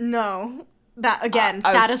out. No. That, again,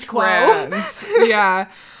 status quo. Yeah.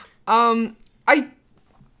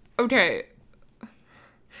 Okay.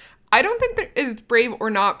 I don't think that it's brave or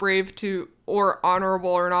not brave to, or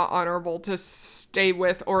honorable or not honorable to stay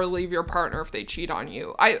with or leave your partner if they cheat on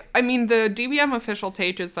you. I mean, the DBM official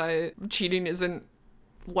take is that cheating isn't,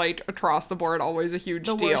 like, across the board always a huge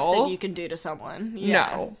deal. The worst thing you can do to someone.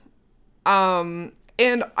 Yeah. No.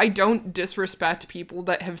 And I don't disrespect people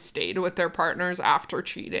that have stayed with their partners after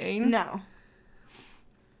cheating. No.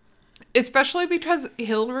 Especially because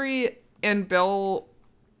Hillary and Bill,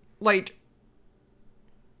 like...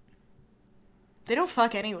 They don't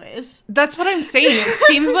fuck anyways. That's what I'm saying. It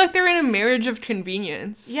seems like they're in a marriage of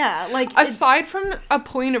convenience. Yeah, like... Aside from a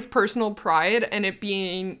point of personal pride and it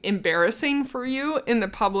being embarrassing for you in the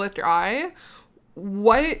public eye,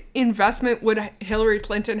 what investment would Hillary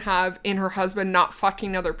Clinton have in her husband not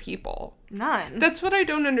fucking other people? None. That's what I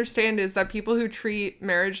don't understand is that people who treat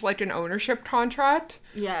marriage like an ownership contract,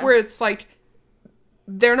 where it's like,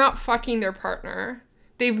 they're not fucking their partner.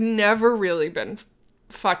 They've never really been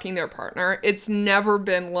fucking their partner. It's never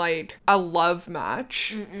been like a love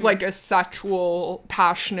match, like a sexual,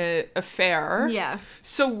 passionate affair. Yeah.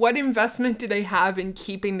 So what investment do they have in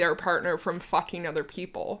keeping their partner from fucking other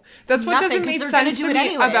people? That's what doesn't make sense to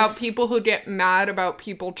me about people who get mad about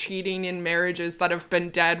people cheating in marriages that have been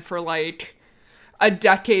dead for like a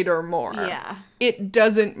decade or more. Yeah. It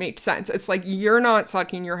doesn't make sense. It's like, you're not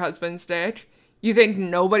sucking your husband's dick. You think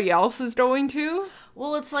nobody else is going to?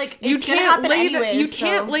 Well, it's like, it's going to happen anyways. You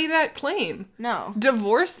can't lay that claim. No.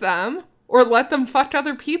 Divorce them or let them fuck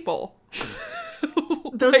other people.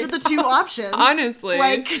 Those are the two options. Honestly.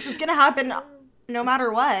 Like, 'cause it's going to happen no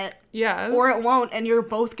matter what. Yes. Or it won't, and you're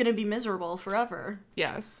both going to be miserable forever.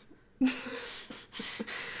 Yes.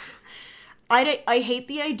 I hate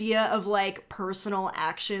the idea of, like, personal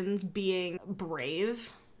actions being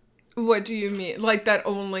brave. What do you mean? Like, that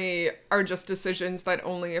only are just decisions that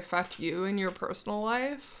only affect you in your personal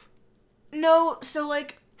life? No, so,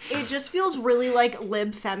 like, it just feels really, like,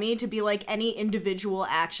 lib-femi to be like, any individual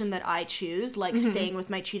action that I choose, like, staying with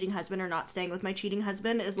my cheating husband or not staying with my cheating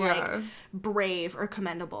husband is, like, brave or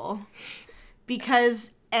commendable.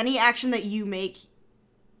 Because any action that you make,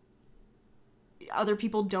 other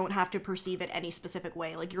people don't have to perceive it any specific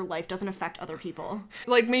way. Like, your life doesn't affect other people.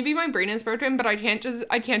 Like, maybe my brain is broken, but I can't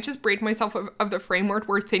just break myself of the framework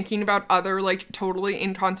where thinking about other, like, totally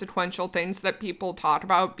inconsequential things that people talk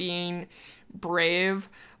about being brave.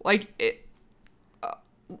 Like,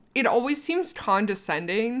 it always seems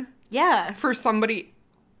condescending. Yeah. For somebody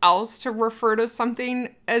else to refer to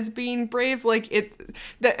something as being brave. Like,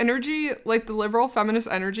 the energy, like, the liberal feminist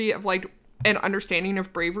energy of, like, an understanding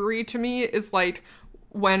of bravery to me is like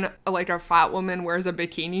when, like, a fat woman wears a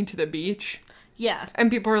bikini to the beach. Yeah. And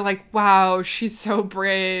people are like, wow, she's so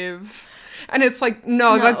brave. And it's like,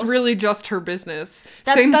 no, that's really just her business.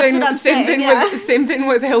 Same thing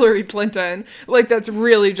with Hillary Clinton. Like, that's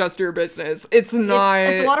really just your business. It's not.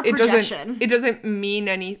 It's a lot of projection. It doesn't mean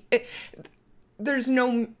any. There's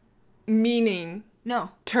no meaning. No.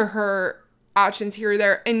 To her actions here or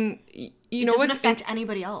there, and you know, it doesn't affect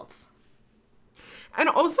anybody else. And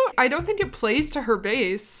also, I don't think it plays to her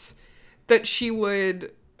base that she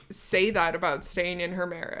would say that about staying in her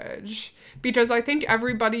marriage. Because I think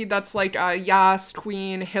everybody that's like, yes,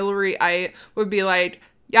 Queen Hillary, I would be like,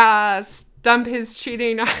 yes, dump his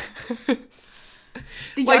cheating.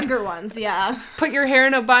 The younger ones, yeah. Put your hair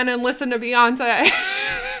in a bun and listen to Beyonce.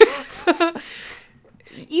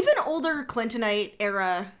 Even older Clintonite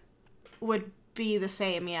era would be the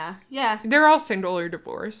same, yeah. Yeah. They're all single or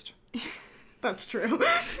divorced. That's true.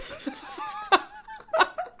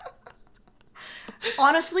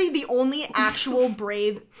 Honestly, the only actual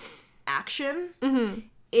brave action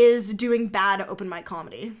is doing bad open mic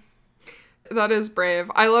comedy. That is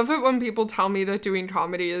brave. I love it when people tell me that doing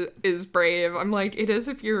comedy is brave. I'm like, it is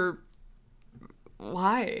if you're...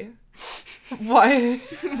 Why? Why?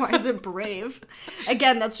 Why is it brave?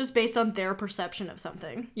 Again, that's just based on their perception of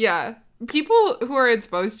something. Yeah. People who are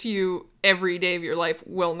exposed to you every day of your life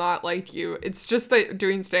will not like you. It's just that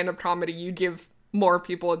doing stand-up comedy, you give more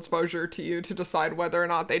people exposure to you to decide whether or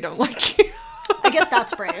not they don't like you. I guess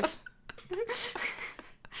that's brave.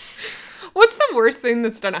 What's the worst thing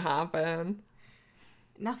that's gonna happen?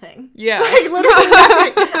 Nothing. Yeah. Like, literally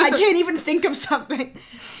nothing. I can't even think of something.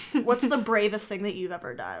 What's the bravest thing that you've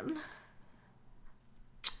ever done?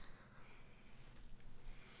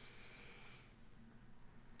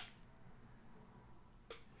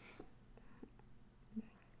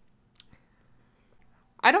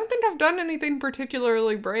 I don't think I've done anything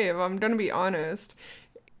particularly brave. I'm gonna be honest.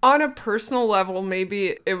 On a personal level,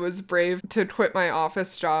 maybe it was brave to quit my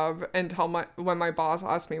office job and when my boss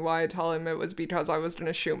asked me why, I tell him it was because I was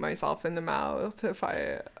gonna shoot myself in the mouth if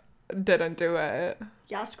I didn't do it.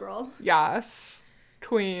 Yes, girl. Yes.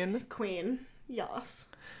 Queen. Yes.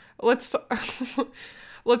 Let's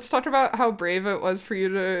talk about how brave it was for you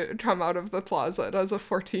to come out of the closet as a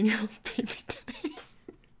 14-year-old baby daddy.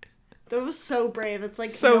 That was so brave. It's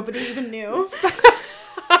like nobody even knew.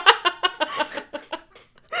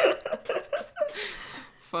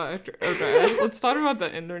 Fuck. Okay. Let's talk about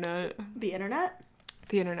the internet. The internet?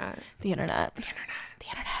 The internet. The internet. The internet. The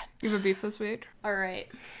internet. You have a beef this week? All right.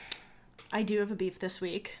 I do have a beef this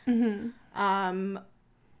week. Mm-hmm.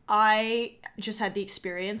 I just had the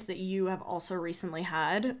experience that you have also recently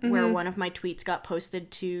had, where one of my tweets got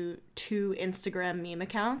posted to 2 Instagram meme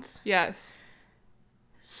accounts. Yes.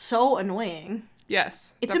 So annoying.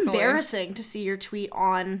 Yes. It's definitely embarrassing to see your tweet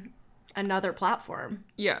on another platform.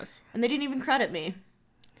 Yes. And they didn't even credit me.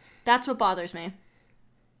 That's what bothers me.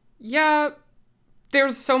 Yeah.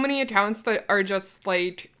 There's so many accounts that are just,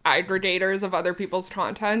 like, aggregators of other people's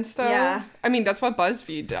content, though. Yeah. I mean, that's what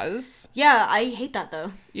BuzzFeed does. Yeah, I hate that,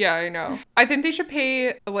 though. Yeah, I know. I think they should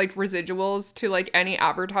pay, like, residuals to, like, any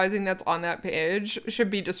advertising that's on that page should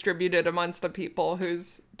be distributed amongst the people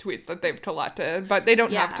whose tweets that they've collected. But they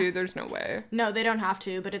don't have to. There's no way. No, they don't have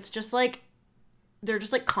to, but it's just, like, they're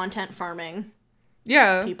just, like, content farming.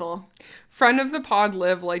 Yeah. People. Friend of the pod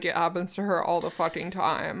Liv, like, it happens to her all the fucking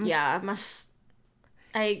time. Yeah,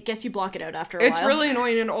 I guess you block it out after a while. It's really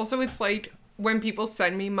annoying, and also it's like when people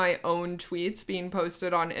send me my own tweets being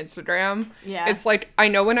posted on Instagram, it's like, I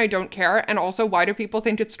know when I don't care, and also why do people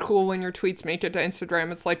think it's cool when your tweets make it to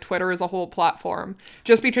Instagram? It's like Twitter is a whole platform.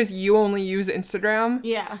 Just because you only use Instagram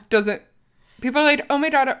doesn't... People are like, oh my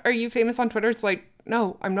god, are you famous on Twitter? It's like,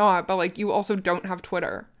 no, I'm not, but like, you also don't have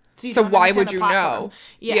Twitter. So don't why understand would the you platform. know?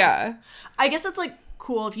 Yeah. Yeah. I guess it's like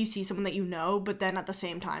cool if you see someone that you know, but then at the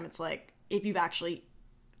same time, it's like if you've actually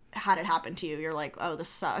had it happen to you, you're like, oh, this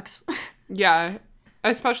sucks. Yeah.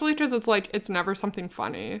 Especially because it's like, it's never something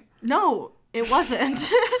funny. No, it wasn't.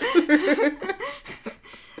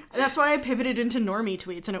 That's why I pivoted into normie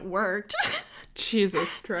tweets and it worked.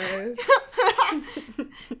 Jesus Christ.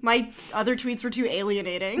 My other tweets were too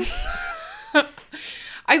alienating.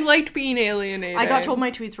 I liked being alienated. I got told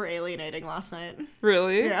my tweets were alienating last night.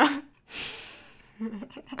 Really? Yeah.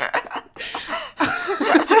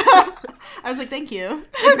 I was like, thank you.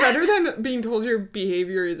 It's better than being told your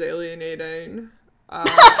behavior is alienating.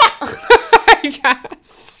 I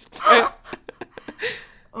guess.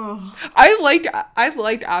 Oh. I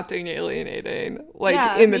liked acting alienating, like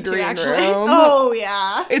Yeah, in the me too, dream actually. room. Oh,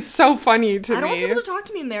 yeah. It's so funny to I don't want me. people to talk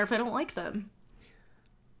to me in there if I don't like them.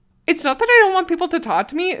 It's not that I don't want people to talk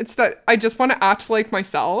to me. It's that I just want to act like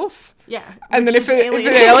myself. Yeah. And then which if is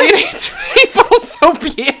it alienates people, so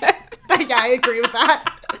be it. Yeah, I agree with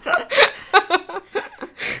that.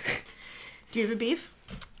 Do you have a beef?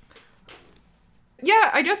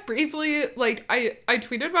 Yeah, I just briefly, like, I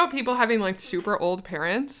tweeted about people having, like, super old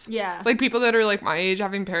parents. Yeah. Like, people that are, like, my age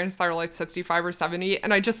having parents that are, like, 65 or 70.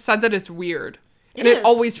 And I just said that it's weird. And is. it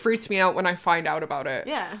always freaks me out when I find out about it.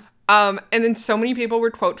 Yeah. And then so many people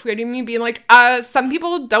were quote tweeting me being like, some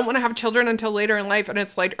people don't want to have children until later in life. And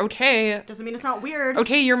it's like, okay, Doesn't mean it's not weird.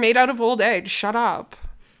 okay, you're made out of old age. Shut up.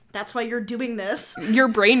 That's why you're doing this. You're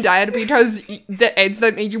brain dead because the eggs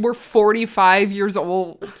that made you were 45 years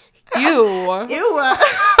old. Ew. Ew.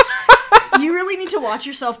 You really need to watch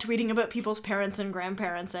yourself tweeting about people's parents and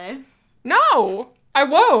grandparents, eh? No, I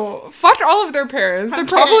won't. Fuck all of their parents.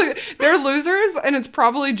 They're losers and it's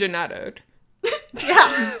probably genetic.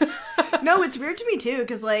 Yeah. No, it's weird to me too,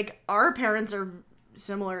 because like our parents are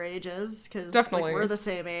similar ages, because Definitely. like, we're the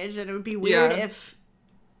same age, and it would be weird Yeah. if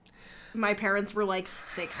my parents were like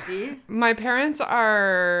 60. My parents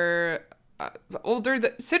are older.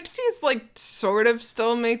 60s like sort of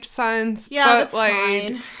still make sense. Yeah, but, that's like,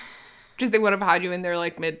 fine. because they would have had you in their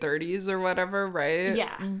like mid 30s or whatever, right?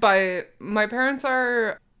 Yeah. But my parents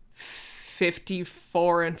are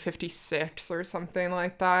 54 and 56 or something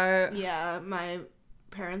like that. Yeah, my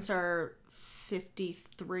parents are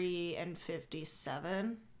 53 and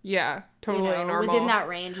 57. Yeah, totally normal. Within that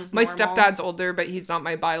range is my normal. stepdad's older, but he's not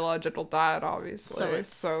my biological dad, obviously.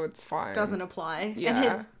 So it's fine. Doesn't apply. Yeah. And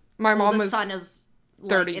his my mom oldest was son is like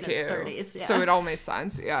 32. in his 30s. Yeah. So it all made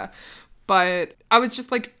sense, yeah. But I was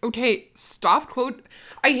just like, okay, stop quote.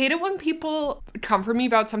 I hate it when people come for me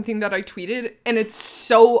about something that I tweeted and it's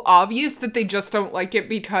so obvious that they just don't like it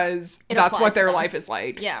because It that's applies what to their them. life is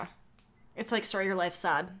like. Yeah. It's like, sorry, your life's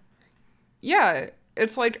sad. Yeah.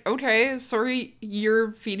 It's like, okay, sorry,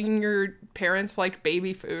 you're feeding your parents like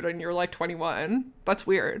baby food and you're like 21. That's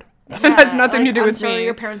weird. That has nothing to do I'm with sorry me.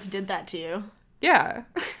 your parents did that to you. Yeah.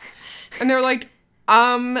 And they're like,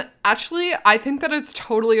 actually, I think that it's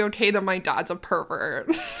totally okay that my dad's a pervert.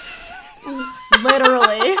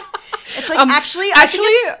 Literally. It's like, actually, I think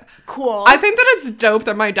it's cool. I think that it's dope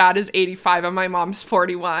that my dad is 85 and my mom's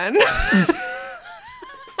 41.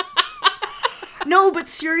 No, but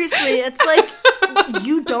seriously, it's like,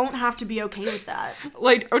 you don't have to be okay with that.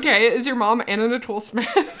 Like, okay, is your mom Anna Nicole Smith?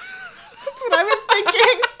 That's what I was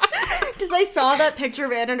thinking. Because I saw that picture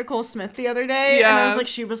of Anna Nicole Smith the other day, and I was like,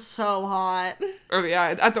 she was so hot. Oh,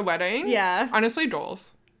 yeah, at the wedding? Yeah. Honestly, goals.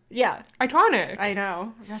 Yeah. Iconic. I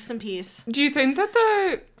know. Rest in peace. Do you think that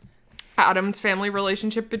the Addams family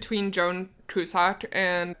relationship between Joan Cusack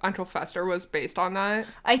and Uncle Fester was based on that?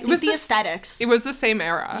 I think the aesthetics. It was the same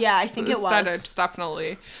era. Yeah, I think The it was. aesthetics,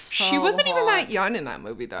 definitely. She So wasn't even hot. that young in that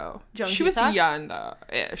movie, though. Joan She was Cusack? young, though,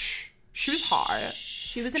 ish. She was hot.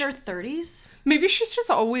 She was in her 30s? Maybe she's just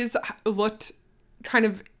always looked kind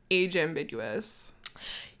of age ambiguous.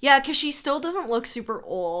 Yeah, because she still doesn't look super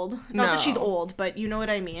old. Not that she's No. old, but you know what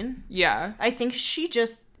I mean? Yeah. I think she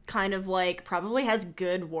just kind of like probably has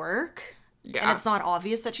good work. Yeah. And it's not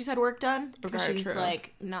obvious that she's had work done because Very she's true.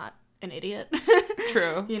 like not an idiot.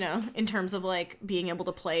 True. You know, in terms of like being able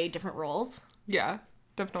to play different roles. Yeah,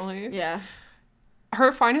 definitely. Yeah.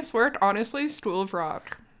 Her finest work, honestly, School of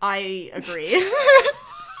Rock. I agree.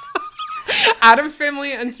 Addams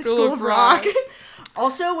Family and School of Rock.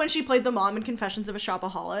 Also, when she played the mom in Confessions of a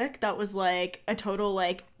Shopaholic, that was like a total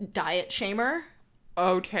like diet shamer,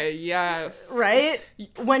 Okay, yes. right?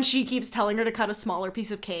 When she keeps telling her to cut a smaller piece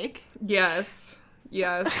of cake. Yes.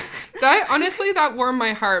 Yes. That honestly that warmed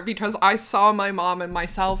my heart because I saw my mom and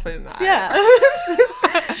myself in that.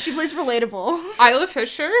 Yeah. She plays relatable. Isla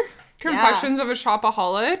Fisher, Confessions of a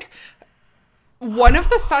Shopaholic. One of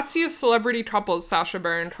the sexiest celebrity couples, Sacha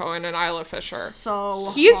Baron Cohen and Isla Fisher.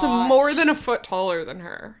 So He's hot. more than a foot taller than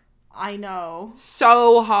her. I know.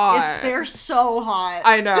 So hot. They're so hot.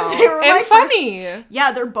 I know. They were and my funny.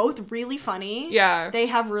 Yeah, they're both really funny. Yeah. They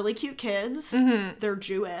have really cute kids. Mm-hmm. They're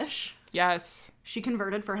Jewish. Yes. She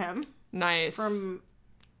converted for him. Nice. From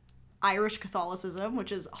Irish Catholicism,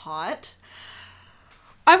 which is hot.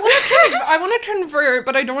 I want to convert,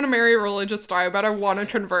 but I don't want to marry a religious guy, but I want to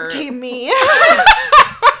convert. Okay, me. Is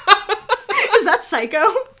that psycho?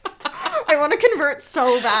 I want to convert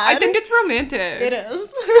so bad. I think it's romantic. It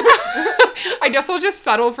is. I guess I'll just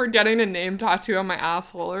settle for getting a name tattoo on my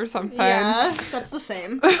asshole or something. Yeah, that's the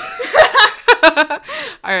same.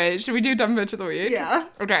 Alright, should we do Dumb Bitch of the Week? Yeah.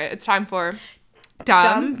 Okay, it's time for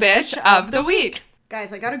Dumb Bitch of the Week.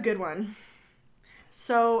 Guys, I got a good one.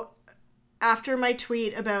 So, after my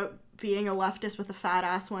tweet about being a leftist with a fat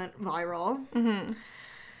ass went viral,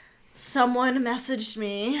 someone messaged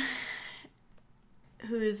me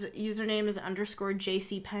whose username is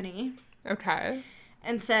 _JCPenny. Okay.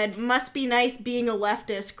 And said, must be nice being a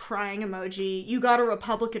leftist, crying emoji. You got a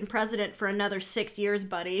Republican president for another 6 years,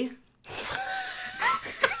 buddy.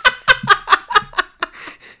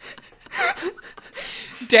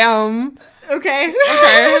 Damn. Okay.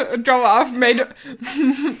 Okay, go off.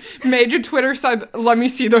 Major Twitter said, let me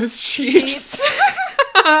see those sheets.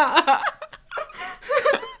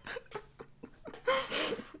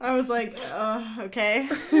 I was like, okay.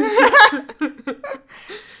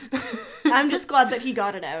 I'm just glad that he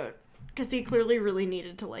got it out. Because he clearly really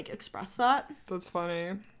needed to, like, express that. That's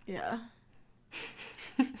funny. Yeah.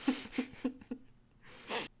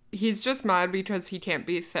 He's just mad because he can't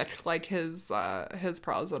be thick like his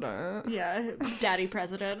president. Yeah, daddy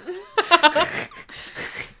president.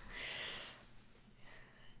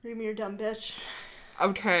 Read me your dumb bitch.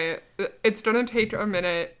 Okay, it's gonna take a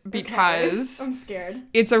minute because I'm scared.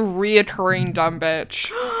 it's a reoccurring dumb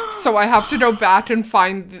bitch. So I have to go back and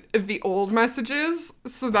find the old messages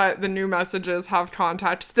so that the new messages have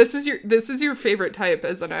context. This is your favorite type,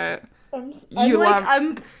 isn't it? I'm You're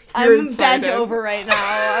bent excited. over right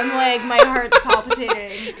now. I'm like, my heart's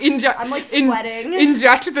palpitating. I'm like sweating.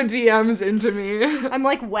 Inject the DMs into me. I'm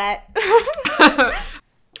like wet.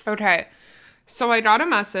 Okay, so I got a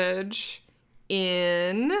message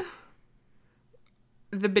in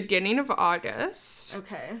the beginning of August.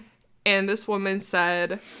 Okay. And this woman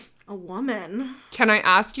said, A woman. can I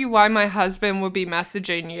ask you why my husband would be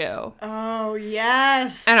messaging you? Oh,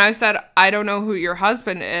 yes. And I said, I don't know who your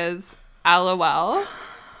husband is. LOL.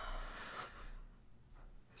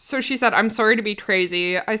 So she said, I'm sorry to be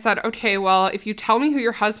crazy. I said, okay, well, if you tell me who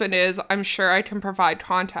your husband is, I'm sure I can provide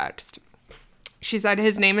context. She said,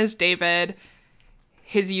 his name is David.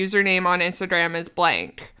 His username on Instagram is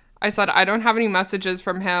blank. I said, I don't have any messages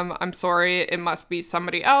from him. I'm sorry. It must be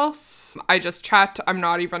somebody else. I just checked. I'm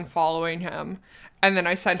not even following him. And then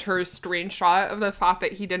I sent her a screenshot of the fact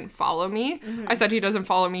that he didn't follow me. Mm-hmm. I said, he doesn't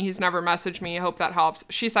follow me. He's never messaged me. I hope that helps.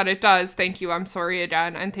 She said, it does. Thank you. I'm sorry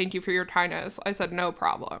again. And thank you for your kindness. I said, no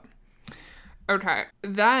problem. Okay.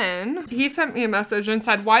 Then he sent me a message and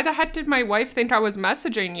said, why the heck did my wife think I was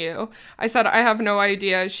messaging you? I said, I have no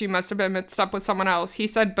idea. She must have been mixed up with someone else. He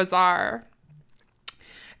said, bizarre.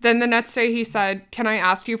 Then the next day he said, can I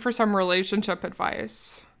ask you for some relationship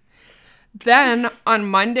advice? Then on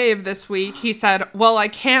Monday of this week, he said, well, I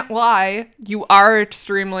can't lie. You are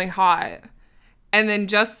extremely hot. And then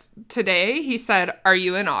just today he said, are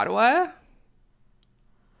you in Ottawa?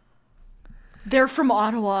 They're from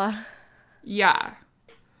Ottawa. Yeah.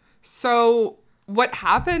 So what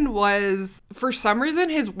happened was, for some reason,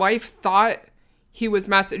 his wife thought he was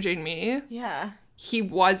messaging me. Yeah. He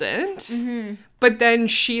wasn't. Mm-hmm. But then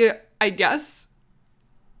she, I guess,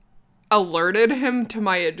 alerted him to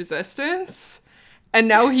my existence. And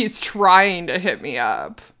now he's trying to hit me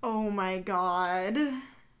up. Oh my god.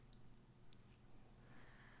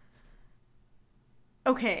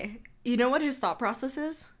 Okay. You know what his thought process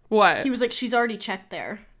is? What? He was like, she's already checked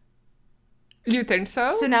there. You think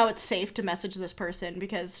so? So now it's safe to message this person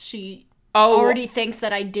because she Oh. already thinks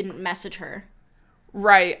that I didn't message her.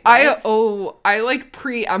 Right. I like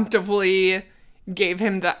preemptively gave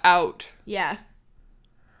him the out. Yeah.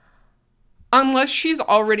 Unless she's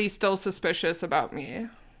already still suspicious about me.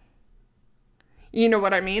 You know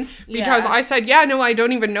what I mean? Because Yeah. I said, yeah, no, I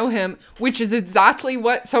don't even know him, which is exactly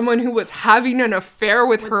what someone who was having an affair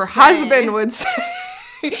with her say. husband would say.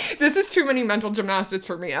 This is too many mental gymnastics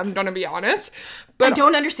for me, I'm gonna be honest. But I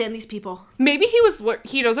don't understand these people. maybe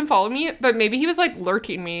he doesn't follow me, but maybe he was like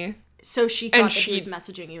lurking me. So she thought that he was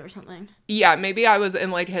messaging you or something. Yeah, maybe I was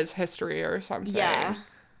in like his history or something. Yeah.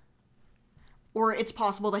 Or it's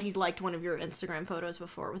possible that he's liked one of your Instagram photos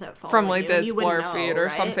before without following From like you, the and you wouldn't Explore know, feed or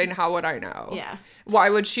right? something. How would I know? Yeah. Why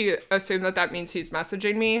would she assume that that means he's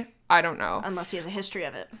messaging me? I don't know. Unless he has a history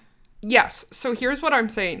of it. Yes. So here's what I'm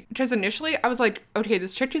saying. Because initially I was like, okay,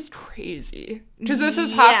 this chick is crazy. Because this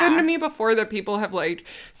has happened to me before, that people have like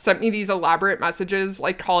sent me these elaborate messages,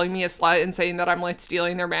 like calling me a slut and saying that I'm like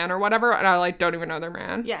stealing their man or whatever. And I like don't even know their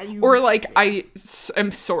man. Yeah. Or like I am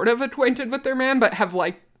sort of acquainted with their man, but have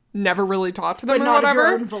like never really talked to them But or not of whatever.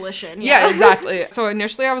 your own volition. Yeah, exactly. So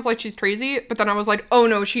initially I was like, she's crazy. But then I was like, oh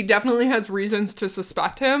no, she definitely has reasons to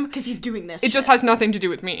suspect him. Because he's doing this It just has nothing to do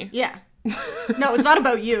with me. Yeah. No, it's not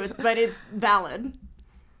about you, but it's valid.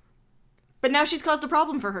 But now she's caused a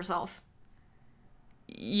problem for herself.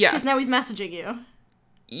 Yes. Because now he's messaging you.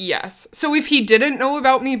 Yes. So if he didn't know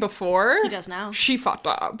about me before, He does now. she fucked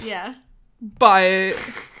up. Yeah. But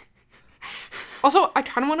also, I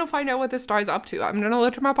kind of want to find out what this guy's up to. I'm going to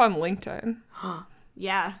look him up on LinkedIn.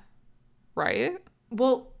 Yeah. Right?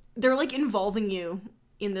 Well, they're like involving you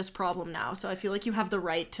in this problem now, so I feel like you have the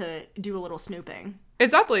right to do a little snooping.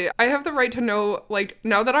 Exactly. I have the right to know, like,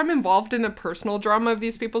 now that I'm involved in the personal drama of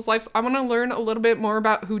these people's lives, I want to learn a little bit more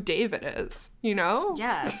about who David is, you know?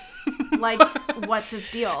 Yeah. Like, what's his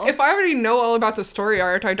deal? If I already know all about the story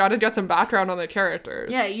art, I gotta get some background on the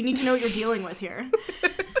characters. Yeah, you need to know what you're dealing with here.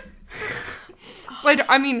 Like,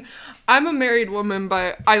 I mean, I'm a married woman,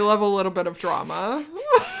 but I love a little bit of drama.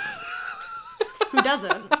 Who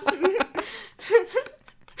doesn't?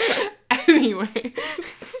 Anyways.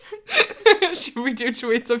 Should we do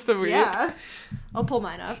tweets of the week? Yeah. I'll pull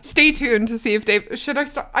mine up. Stay tuned to see if Dave... Should I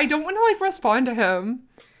start? I don't want to, like, respond to him.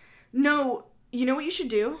 No, you know what you should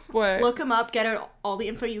do? What? Look him up, get out all the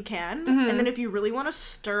info you can, and then if you really want to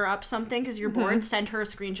stir up something because you're bored, send her a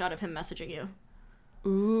screenshot of him messaging you.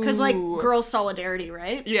 Ooh. Because, like, girl solidarity,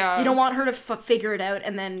 right? Yeah. You don't want her to figure it out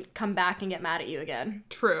and then come back and get mad at you again.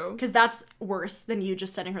 True. Because that's worse than you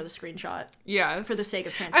just sending her the screenshot Yes. for the sake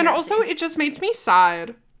of transparency. And also, it just makes me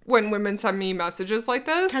sad when women send me messages like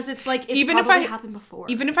this. Because it's like, it's even probably if happened before.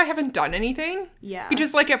 Even if I haven't done anything. Yeah.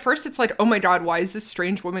 Because, like, at first it's like, oh my god, why is this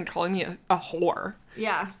strange woman calling me a whore?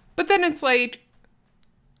 Yeah. But then it's like...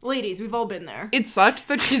 Ladies, we've all been there. It sucks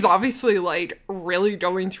that she's obviously, like, really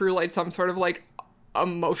going through, like, some sort of, like,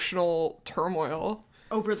 emotional turmoil.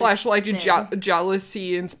 Over Slash, like, thing.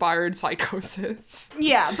 jealousy-inspired psychosis.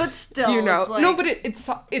 Yeah, but still, You know? it's like, No, but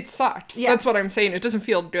it sucks. Yeah. That's what I'm saying. It doesn't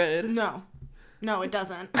feel good. No, it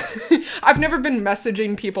doesn't. I've never been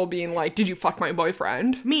messaging people being like, did you fuck my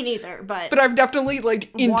boyfriend? Me neither, but But I've definitely, like,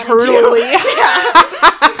 Wanted internally to.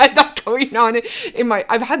 had that going on in my...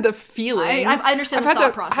 I've had the feeling. I understand I've the had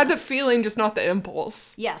thought process. had the feeling, just not the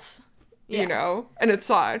impulse. Yes. Yeah. You know? And it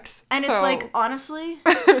sucks. And So- it's like, honestly,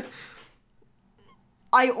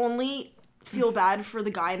 I only feel bad for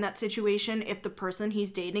the guy in that situation if the person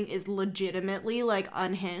he's dating is legitimately, like,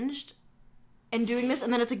 unhinged and doing this,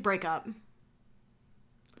 and then it's like, break up.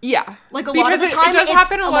 Yeah. Like, a lot of the Because time, it does it's-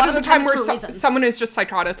 happen a a lot of the time it's where for reasons. someone is just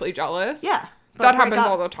psychotically jealous. Yeah. but That break happens up,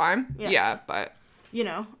 all the time. Yeah. Yeah, but... You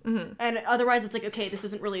know? Mm-hmm. And otherwise, it's like, okay, this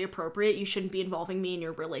isn't really appropriate. You shouldn't be involving me in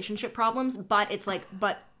your relationship problems. But it's like,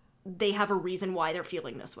 but they have a reason why they're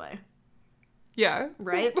feeling this way. Yeah.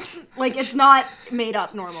 Right? Like, it's not made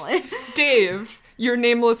up normally. Dave, your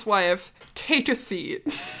nameless wife, take a seat.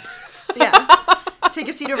 Yeah. Take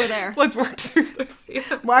a seat over there. Let's work through this.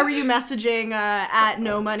 Yeah. Why were you messaging at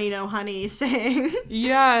no money, no honey saying...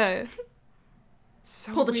 Yeah.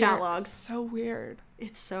 So Pull the chat weird. log. So weird.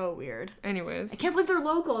 It's so weird. Anyways. I can't believe they're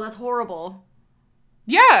local. That's horrible.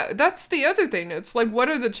 Yeah, that's the other thing. It's like, what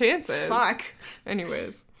are the chances? Fuck.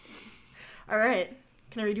 Anyways. All right.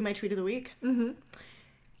 Can I read you my tweet of the week? Mm-hmm.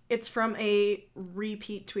 It's from a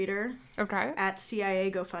repeat tweeter Okay. at CIA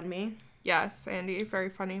GoFundMe. Yes, Andy. Very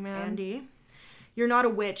funny, man. Andy. You're not a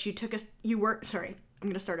witch. Sorry. I'm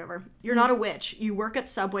going to start over. You're not a witch. You work at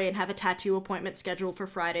Subway and have a tattoo appointment scheduled for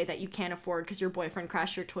Friday that you can't afford because your boyfriend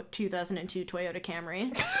crashed your 2002 Toyota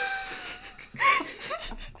Camry.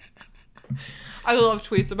 I love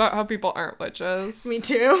tweets about how people aren't witches. Me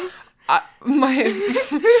too.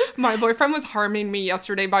 My boyfriend was harming me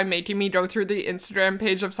yesterday by making me go through the Instagram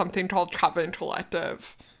page of something called Coven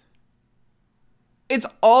Collective. It's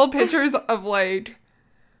all pictures of, like,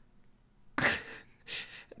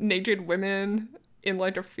 naked women in,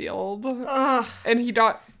 like, a field. Ugh. And he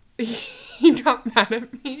got mad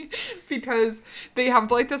at me because they have,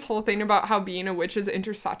 like, this whole thing about how being a witch is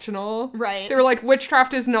intersectional. Right. They were like,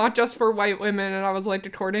 witchcraft is not just for white women. And I was like,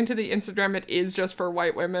 according to the Instagram, it is just for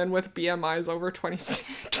white women with BMIs over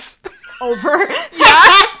 26. Over?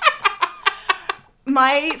 Yeah.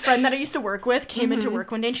 My friend that I used to work with came into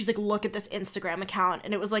work one day and she's like, look at this Instagram account.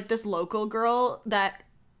 And it was like this local girl that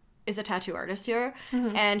is a tattoo artist here.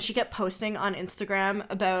 And she kept posting on Instagram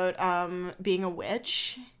about being a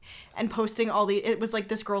witch and posting it was like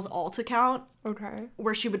this girl's alt account. Okay.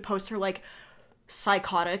 Where she would post her like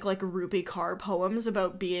psychotic like Rupi Kaur poems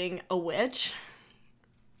about being a witch.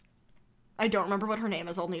 I don't remember what her name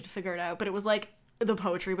is. I'll need to figure it out. But it was like, the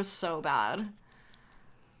poetry was so bad.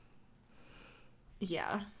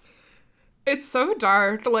 Yeah. It's so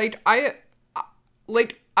dark. Like, I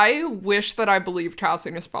wish that I believed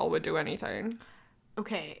casting a spell would do anything.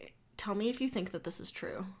 Okay, tell me if you think that this is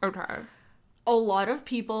true. Okay. A lot of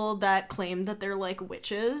people that claim that they're, like,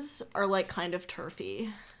 witches are, like, kind of turfy.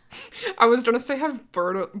 I was gonna say have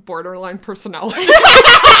borderline personality.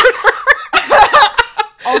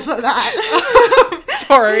 Also that.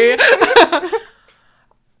 Sorry.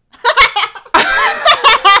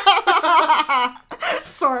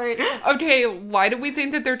 Sorry. Okay, why do we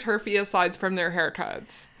think that they're turfy aside from their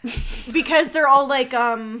haircuts? Because they're all like,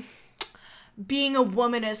 being a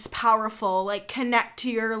woman is powerful, like, connect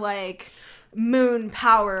to your, like, moon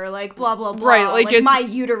power, like, blah, blah, blah. Right, like it's, my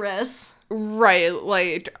uterus. Right,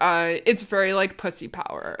 like, it's very, like, pussy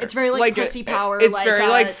power. It's very, like pussy power, it's like, very,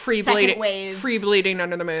 like, free bleeding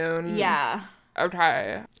under the moon. Yeah.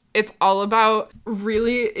 Okay. It's all about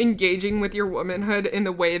really engaging with your womanhood in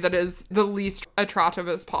the way that is the least attractive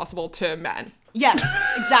as possible to men. Yes,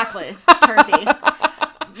 exactly. Turfy.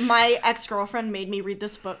 My ex-girlfriend made me read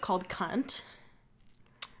this book called Cunt.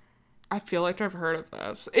 I feel like I've heard of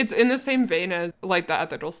this. It's in the same vein as, like, The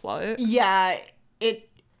Ethical Slut. Yeah,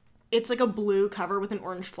 it's like a blue cover with an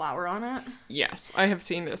orange flower on it. Yes, I have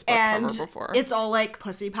seen this book cover before. It's all, like,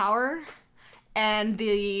 pussy power. And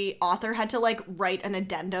the author had to, like, write an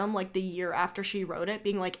addendum, like, the year after she wrote it,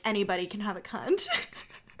 being like, anybody can have a cunt.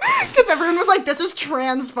 Because everyone was like, this is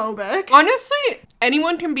transphobic. Honestly,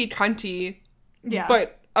 anyone can be cunty. Yeah.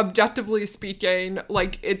 But objectively speaking,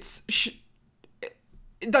 like,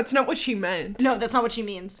 that's not what she meant. No, that's not what she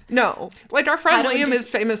means. No. Like, our friend Liam is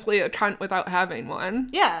famously a cunt without having one.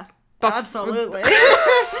 Yeah. Absolutely.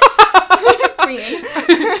 Queen.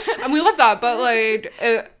 And we love that, but, like...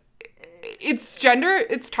 it's kind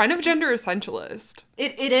of gender essentialist.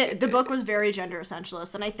 It the book was very gender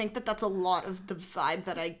essentialist, and I think that that's a lot of the vibe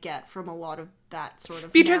that I get from a lot of that sort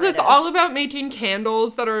of because narrative. It's all about making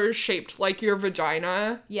candles that are shaped like your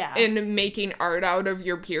vagina. Yeah. And making art out of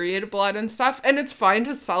your period blood and stuff. And it's fine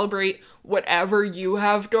to celebrate whatever you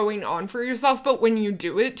have going on for yourself, but when you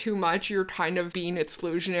do it too much, you're kind of being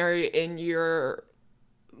exclusionary in your...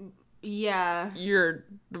 Yeah. Your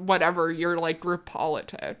like group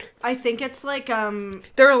politic. I think it's like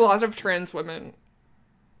there are a lot of trans women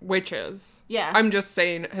witches. Yeah. I'm just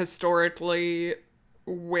saying historically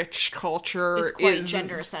witch culture is quite is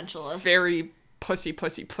gender essentialist. Very pussy.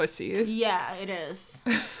 Yeah, it is.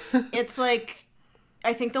 It's like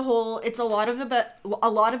I think a lot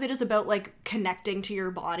of it is about like connecting to your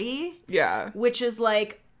body. Yeah. Which is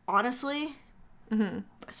like honestly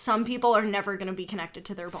some people are never going to be connected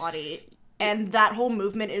to their body. And that whole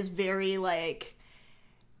movement is very, like,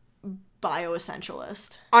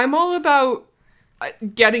 bioessentialist. I'm all about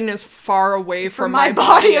getting as far away from my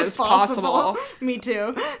body as possible. Me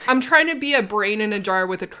too. I'm trying to be a brain in a jar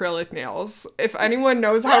with acrylic nails. If anyone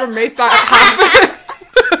knows how to make that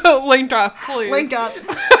happen, link up, please. Link up.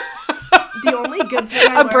 The only good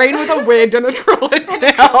thing I learned... brain with a wig and acrylic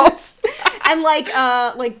nails. And,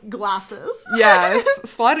 like glasses. Yes.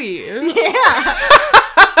 Slutty. Yeah.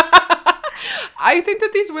 I think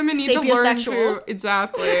that these women need to learn Sapiosexual.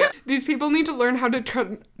 Exactly. These people need to learn how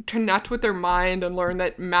to connect with their mind and learn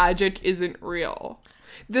that magic isn't real.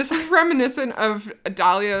 This is reminiscent of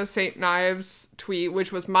Dahlia St. Knives' tweet,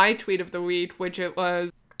 which was my tweet of the week, which it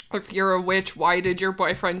was, if you're a witch, why did your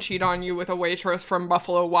boyfriend cheat on you with a waitress from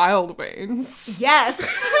Buffalo Wild Wings?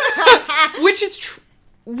 Yes. Which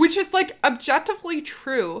is, like, objectively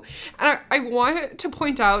true. And I want to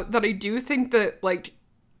point out that I do think that, like,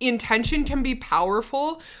 intention can be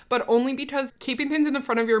powerful, but only because keeping things in the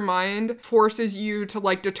front of your mind forces you to,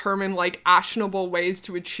 like, determine, like, actionable ways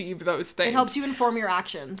to achieve those things. It helps you inform your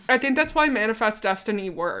actions. I think that's why Manifest Destiny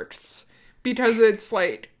works. Because it's,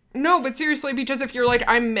 like... No, but seriously, because if you're like,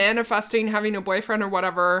 I'm manifesting having a boyfriend or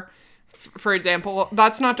whatever, for example,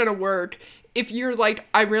 that's not gonna work. If you're like,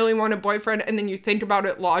 I really want a boyfriend, and then you think about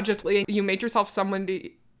it logically, and you make yourself someone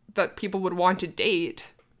that people would want to date.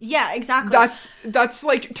 Yeah, exactly. That's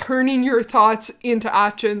like turning your thoughts into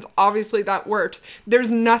actions. Obviously that works.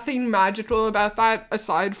 There's nothing magical about that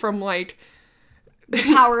aside from like The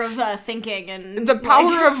power of thinking and the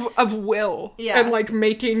power of will Yeah. and like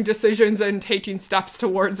making decisions and taking steps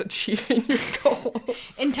towards achieving your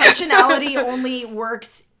goals. intentionality only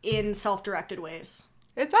works in self-directed ways.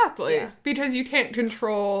 Exactly. Yeah. Because you can't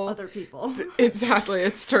control Other people. exactly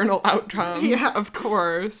external outcomes, Yeah. of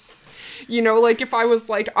course. You know, like if I was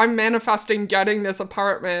like, I'm manifesting getting this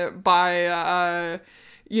apartment by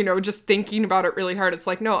you know, just thinking about it really hard. It's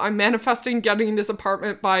like, no, I'm manifesting getting this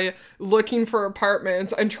apartment by looking for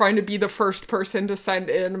apartments and trying to be the first person to send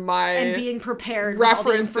in my And being prepared with all the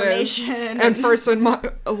references information. and first and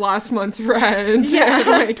last month's rent. Yeah. And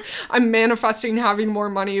like, I'm manifesting having more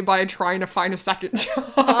money by trying to find a second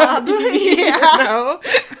job. You Yeah. know?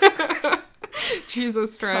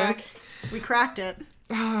 Jesus Christ. We cracked it.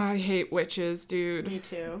 Ah, I hate witches, dude. Me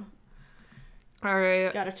too. All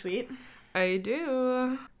right. Got a tweet? I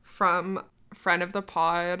do. From friend of the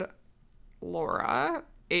pod, Laura,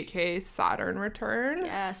 aka Saturn Return.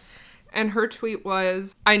 Yes. And her tweet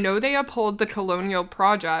was, I know they uphold the colonial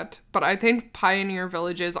project, but I think pioneer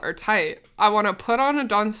villages are tight. I want to put on a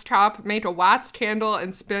dunce cap, make a wax candle,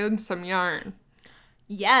 and spin some yarn.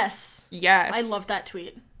 Yes. Yes. I love that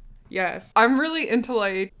tweet. Yes. I'm really into,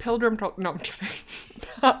 like, pilgrim to... No, I'm kidding.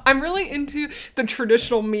 I'm really into the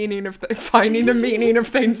traditional meaning of... finding the meaning of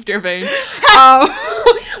Thanksgiving.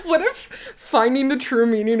 What if finding the true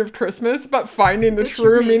meaning of Christmas, but finding the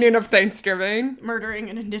true meaning of Thanksgiving? Murdering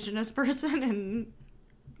an indigenous person and,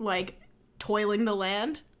 like, toiling the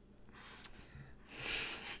land.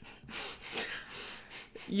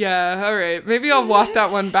 Yeah, all right. Maybe I'll walk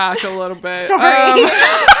that one back a little bit. Sorry.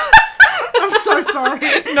 I'm so sorry.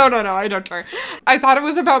 No, I don't care. I thought it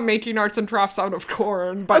was about making arts and crafts out of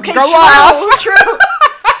corn, but Okay, go off. true.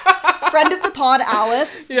 Friend of the pod,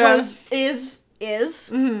 Alice, Yeah. is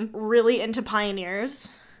really into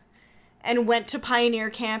pioneers and went to pioneer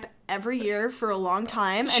camp every year for a long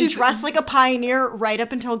time and She's- dressed like a pioneer right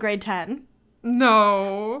up until grade 10.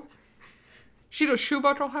 No. She does shoe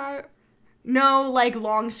buckle hat? No, like,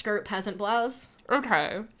 long skirt peasant blouse.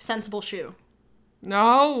 Okay. Sensible shoe.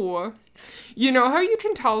 No. You know how you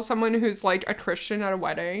can tell someone who's, like, a Christian at a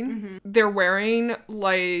wedding? Mm-hmm. They're wearing,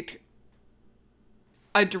 like,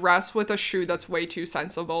 a dress with a shoe that's way too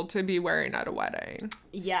sensible to be wearing at a wedding.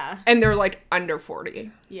 Yeah. And they're, like, under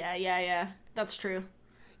 40. Yeah. That's true.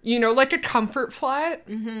 You know, like a comfort flat?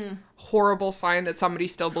 Mm-hmm. Horrible sign that somebody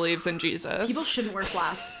still believes in Jesus. People shouldn't wear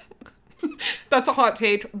flats. That's a hot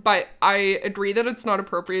take, but I agree that it's not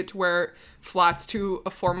appropriate to wear flats to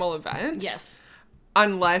a formal event. Yes.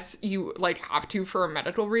 Unless you, like, have to for a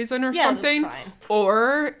medical reason or Yeah, something. that's fine.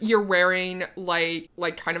 Or you're wearing, like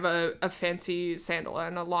kind of a fancy sandal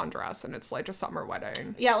and a lawn dress, and it's, like, a summer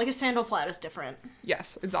wedding. Yeah, like a sandal flat is different.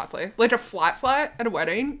 Yes, exactly. Like a flat at a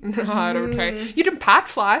wedding? Not okay. You can pack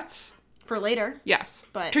flats. For later. Yes.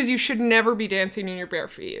 But- Because you should never be dancing in your bare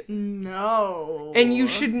feet. No. And you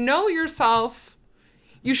should know yourself.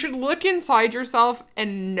 You should look inside yourself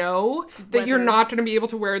and know that you're Whether- not going to be able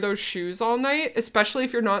to wear those shoes all night, especially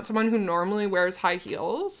if you're not someone who normally wears high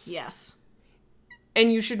heels. Yes.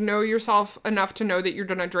 And you should know yourself enough to know that you're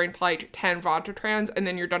going to drink like 10 vodka trans and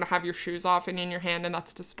then you're going to have your shoes off and in your hand, and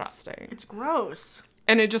that's disgusting. It's gross.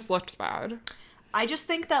 And it just looks bad. I just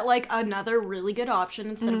think that, like, another really good option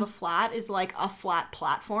instead of a flat is, like, a flat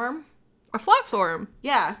platform. A flat form.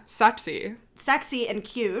 Yeah. Sexy. Sexy and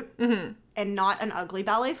cute. Mm-hmm. And not an ugly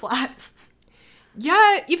ballet flat.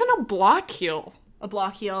 Yeah, even a block heel. A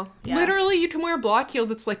block heel. Yeah. Literally, you can wear a block heel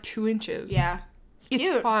that's like 2 inches. Yeah. It's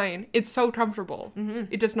Cute. fine. It's so comfortable.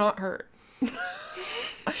 It does not hurt.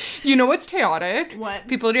 You know what's chaotic? What?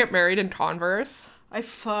 People get married in Converse. I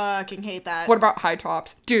fucking hate that. What about high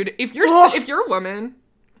tops? Dude, if you're Ugh. if you're a woman,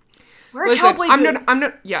 Wear a listen, cowboy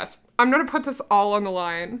boot. I'm gonna put this all on the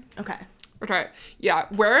line. Okay. Okay. Yeah,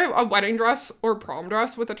 wear a wedding dress or prom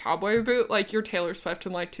dress with a cowboy boot like you're Taylor Swift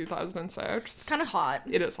in like 2006. It's kind of hot.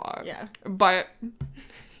 It is hot. Yeah. But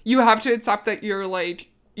you have to accept that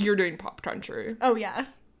you're doing pop country. Oh, yeah.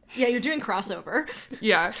 Yeah, you're doing crossover.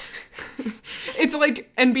 Yeah. It's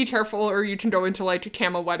like, and be careful or you can go into like a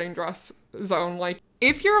camo wedding dress zone. Like,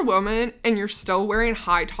 if you're a woman and you're still wearing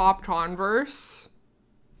high top Converse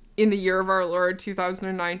in the year of our Lord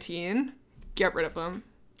 2019, get rid of them.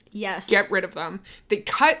 Yes. Get rid of them. They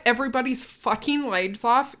cut everybody's fucking legs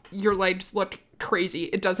off. Your legs look crazy.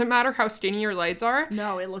 It doesn't matter how skinny your legs are.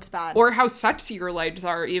 No, it looks bad. Or how sexy your legs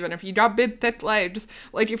are, even. If you got big, thick legs.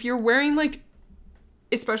 Like, if you're wearing, like,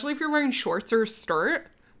 especially if you're wearing shorts or a skirt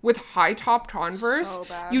with high top Converse, So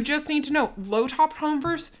bad. you just need to know, low top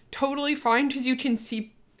Converse, totally fine, because you can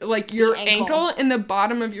see, like, your ankle and the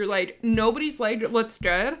bottom of your leg. Nobody's leg looks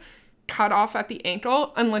good cut off at the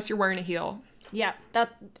ankle unless you're wearing a heel. Yeah,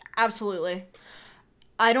 that absolutely.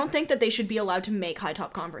 I don't think that they should be allowed to make high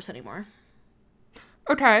top Converse anymore.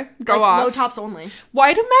 Okay, go off. Low tops only.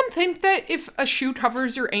 Why do men think that if a shoe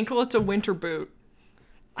covers your ankle, it's a winter boot?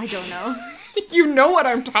 I don't know. You know what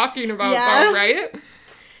I'm talking about, though, right?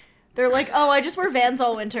 They're like, oh, I just wear Vans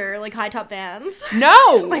all winter, like high top Vans.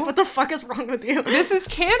 No! Like, what the fuck is wrong with you? This is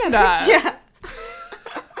Canada. Yeah.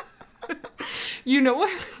 You know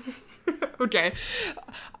what? Okay.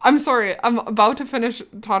 I'm sorry. I'm about to finish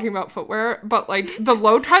talking about footwear, but like the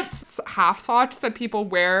low cut half socks that people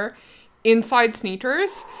wear inside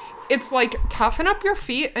sneakers, it's like toughen up your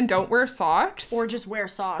feet and don't wear socks. Or just wear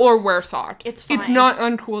socks. Or wear socks. It's fine. It's not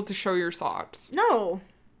uncool to show your socks. No.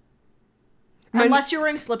 Unless you're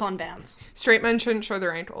wearing slip-on Vans. Straight men shouldn't show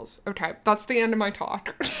their ankles. Okay, that's the end of my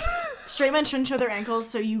talk. Straight men shouldn't show their ankles,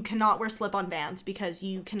 so you cannot wear slip-on Vans because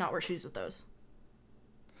you cannot wear shoes with those.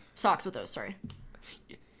 Socks with those, sorry.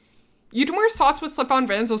 You can wear socks with slip-on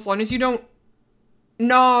Vans as long as you don't...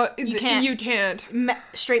 No, you can't. You can't.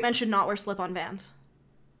 Straight men should not wear slip-on Vans.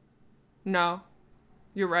 No,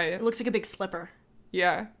 you're right. It looks like a big slipper.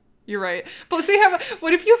 Yeah, you're right. Plus,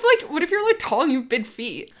 what if you're like tall and you have big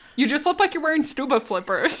feet? You just look like you're wearing scuba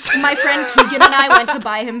flippers. My friend Keegan and I went to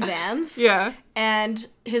buy him Vans. Yeah. And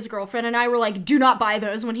his girlfriend and I were like, do not buy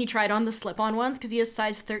those when he tried on the slip-on ones because he has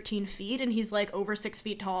size 13 feet and he's like over 6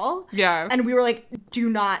 feet tall. Yeah. And we were like, do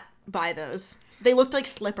not buy those. They looked like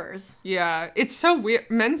slippers. Yeah. It's so weird.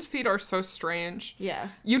 Men's feet are so strange. Yeah.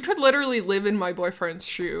 You could literally live in my boyfriend's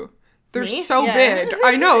shoe. They're Me? so Yeah. big.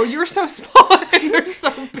 I know. You're so small and they're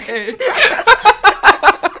so big.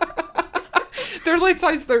 They're like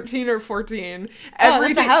size 13 or 14.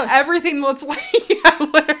 That's a house. Everything looks like... Yeah,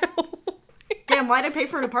 literally. Damn, why'd I pay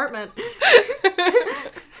for an apartment?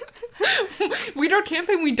 We go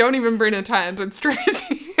camping, we don't even bring a tent. It's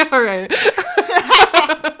crazy. All right.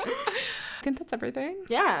 I think that's everything.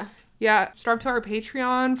 Yeah. Yeah, subscribe to our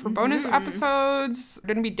Patreon for bonus episodes. We're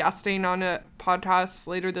going to be guesting on a podcast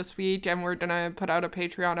later this week, and we're going to put out a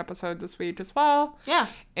Patreon episode this week as well. Yeah.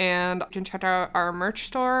 And you can check out our merch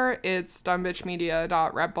store. It's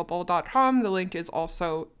dumbitchmedia.redbubble.com. The link is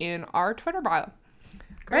also in our Twitter bio.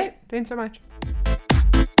 Great. Thanks so much.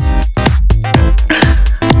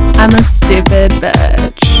 I'm a stupid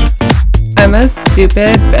bitch. I'm a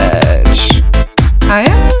stupid bitch. I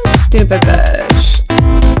am a stupid bitch.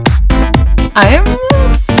 I am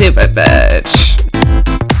a stupid bitch.